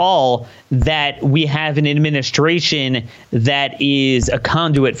one of all, that we have an administration that is a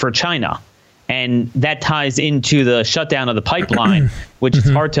conduit for China. And that ties into the shutdown of the pipeline, which is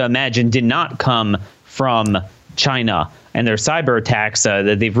hard to imagine did not come from China. And their cyber attacks,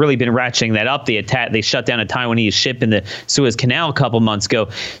 they've really been ratcheting that up. They shut down a Taiwanese ship in the Suez Canal a couple months ago.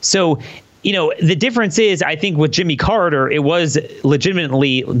 So, the difference is, I think with Jimmy Carter, it was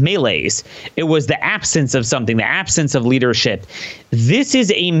legitimately melees. It was the absence of something, the absence of leadership. This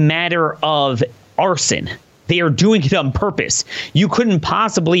is a matter of arson. They are doing it on purpose. You couldn't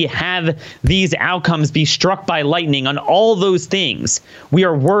possibly have these outcomes be struck by lightning on all those things. We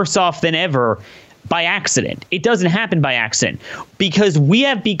are worse off than ever by accident. It doesn't happen by accident because we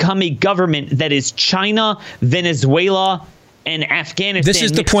have become a government that is China, Venezuela, and Afghanistan. This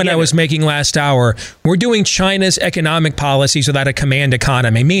is the point I was making last hour. We're doing China's economic policies without a command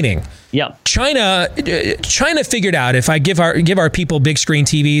economy, meaning China figured out if I give our people big screen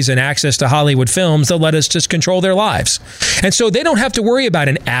TVs and access to Hollywood films, they'll let us just control their lives. And so they don't have to worry about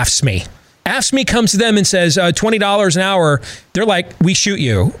an AFSCME. AFSCME comes to them and says $20 an hour. They're like, we shoot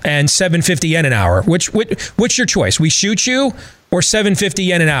you, and 750 yen an hour. What's your choice? We shoot you or 750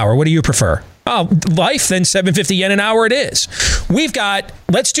 yen an hour? What do you prefer? Oh, life, then 750 yen an hour it is. We've got,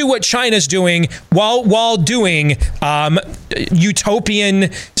 let's do what China's doing while doing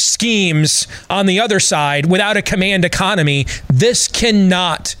utopian schemes on the other side without a command economy. This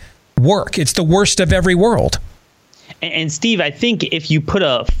cannot work. It's the worst of every world. And Steve, I think if you put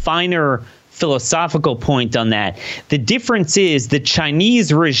a finer philosophical point on that, the difference is the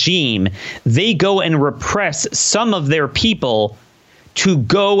Chinese regime, they go and repress some of their people to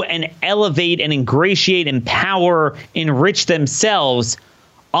go and elevate and ingratiate, empower, enrich themselves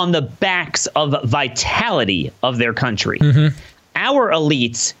on the backs of vitality of their country. Our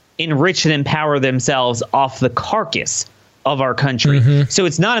elites enrich and empower themselves off the carcass of our country. So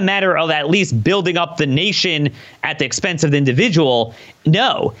it's not a matter of at least building up the nation at the expense of the individual.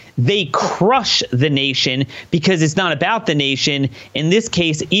 No, they crush the nation because it's not about the nation. In this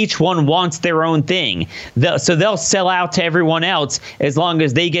case, each one wants their own thing. So they'll sell out to everyone else as long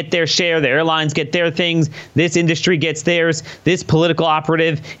as they get their share, the airlines get their things, this industry gets theirs, this political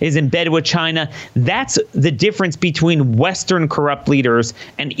operative is in bed with China. That's the difference between Western corrupt leaders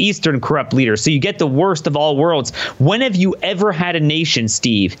and Eastern corrupt leaders. So you get the worst of all worlds. When have you ever had a nation,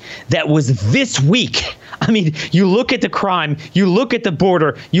 Steve, that was this weak? I mean, you look at the crime, you look at the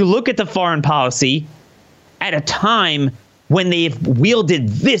border, you look at the foreign policy at a time when they've wielded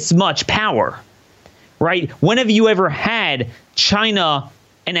this much power, right? When have you ever had China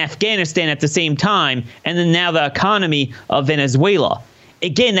and Afghanistan at the same time, and then now the economy of Venezuela?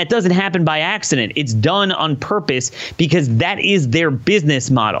 Again, that doesn't happen by accident. It's done on purpose because that is their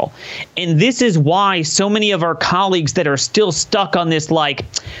business model. And this is why so many of our colleagues that are still stuck on this, like,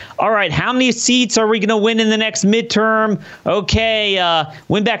 all right, how many seats are we going to win in the next midterm? Okay,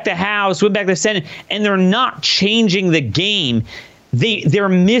 win back the House, win back the Senate. And they're not changing the game. They're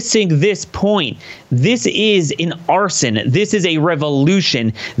missing this point. This is an arson. This is a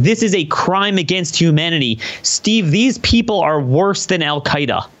revolution. This is a crime against humanity. Steve, these people are worse than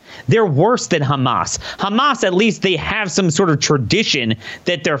Al-Qaeda. They're worse than Hamas. Hamas, at least they have some sort of tradition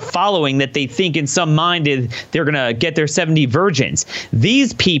that they're following, that they think in some mind they're going to get their 70 virgins.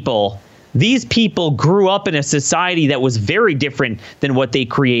 These people grew up in a society that was very different than what they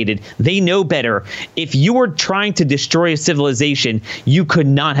created. They know better. If you were trying to destroy a civilization, you could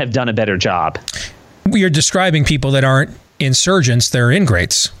not have done a better job. You're describing people that aren't insurgents, they're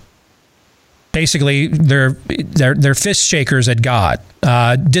ingrates. Basically, they're fist shakers at God,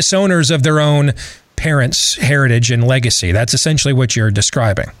 disowners of their own parents' heritage and legacy. That's essentially what you're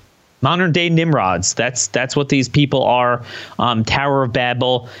describing. Modern day Nimrods. That's what these people are. Tower of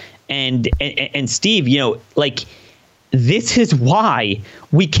Babel. And Steve, you know, like, this is why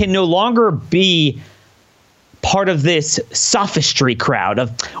we can no longer be part of this sophistry crowd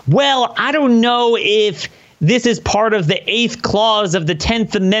of, well, I don't know if this is part of the 8th clause of the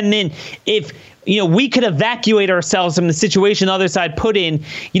 10th Amendment. If, you know, we could evacuate ourselves from the situation the other side put in,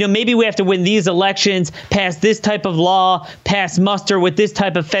 you know, maybe we have to win these elections, pass this type of law, pass muster with this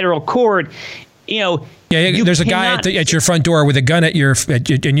type of federal court. You know, yeah, there's a guy at your front door with a gun at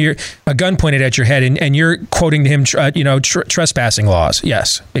a gun pointed at your head, and you're quoting to him, trespassing laws.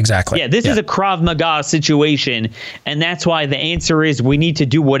 Yes, exactly. Yeah, this is a Krav Maga situation, and that's why the answer is we need to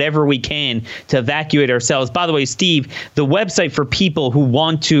do whatever we can to evacuate ourselves. By the way, Steve, the website for people who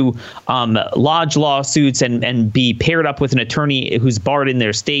want to lodge lawsuits and be paired up with an attorney who's barred in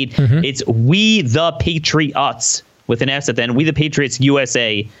their state, it's We the Patriots with an S at the end.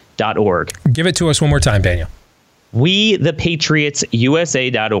 WeThePatriotsUSA.org. Give it to us one more time, Daniel.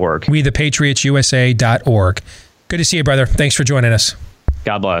 WeThePatriotsUSA.org. WeThePatriotsUSA.org. Good to see you, brother. Thanks for joining us.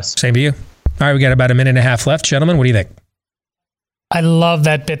 God bless. Same to you. All right, we got about a minute and a half left. Gentlemen, what do you think? I love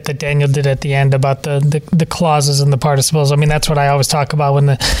that bit that Daniel did at the end about the clauses and the participles. I mean, that's what I always talk about when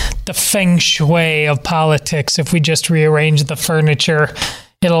the feng shui of politics. If we just rearrange the furniture,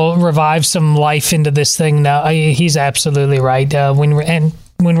 it'll revive some life into this thing. Now, he's absolutely right. When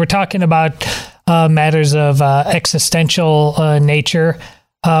we're talking about matters of existential nature,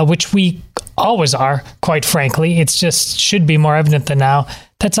 which we always are, quite frankly, it's just should be more evident than now.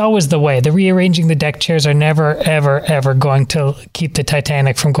 That's always the way. The rearranging the deck chairs are never, ever, ever going to keep the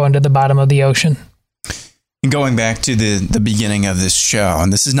Titanic from going to the bottom of the ocean. Going back to the beginning of this show,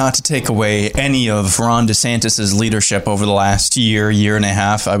 and this is not to take away any of Ron DeSantis' leadership over the last year and a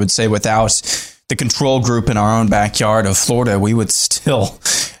half. I would say without the control group in our own backyard of Florida, we would still,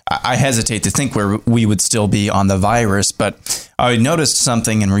 I hesitate to think we would still be on the virus. But I noticed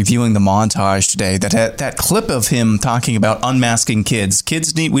something in reviewing the montage today, that clip of him talking about unmasking kids.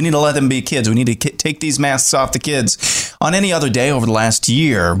 We need to let them be kids. We need to take these masks off the kids. On any other day over the last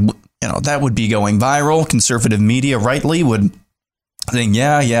year, you know, that would be going viral. Conservative media rightly would think,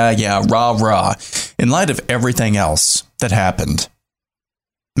 yeah, rah. In light of everything else that happened,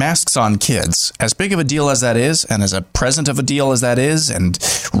 masks on kids, as big of a deal as that is, and as a present of a deal as that is, and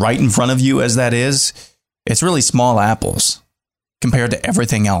right in front of you as that is, it's really small apples compared to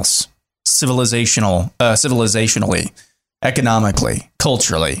everything else, civilizationally, economically,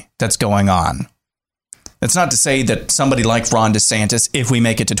 culturally, that's going on. That's not to say that somebody like Ron DeSantis, if we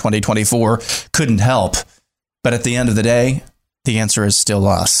make it to 2024, couldn't help. But at the end of the day, the answer is still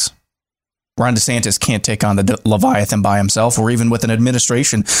us. Ron DeSantis can't take on the Leviathan by himself, or even with an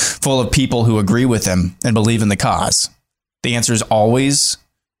administration full of people who agree with him and believe in the cause. The answer is always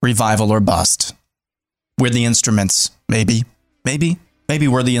revival or bust. we're the instruments. Maybe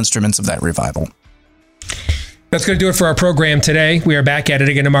we're the instruments of that revival. That's going to do it for our program today. We are back at it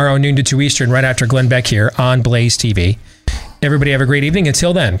again tomorrow, noon to 2 Eastern, right after Glenn Beck here on Blaze TV. Everybody have a great evening.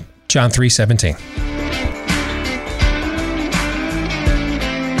 Until then, John 3:17.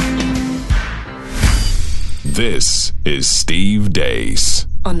 This is Steve Deace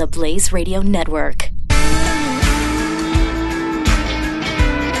on the Blaze Radio Network.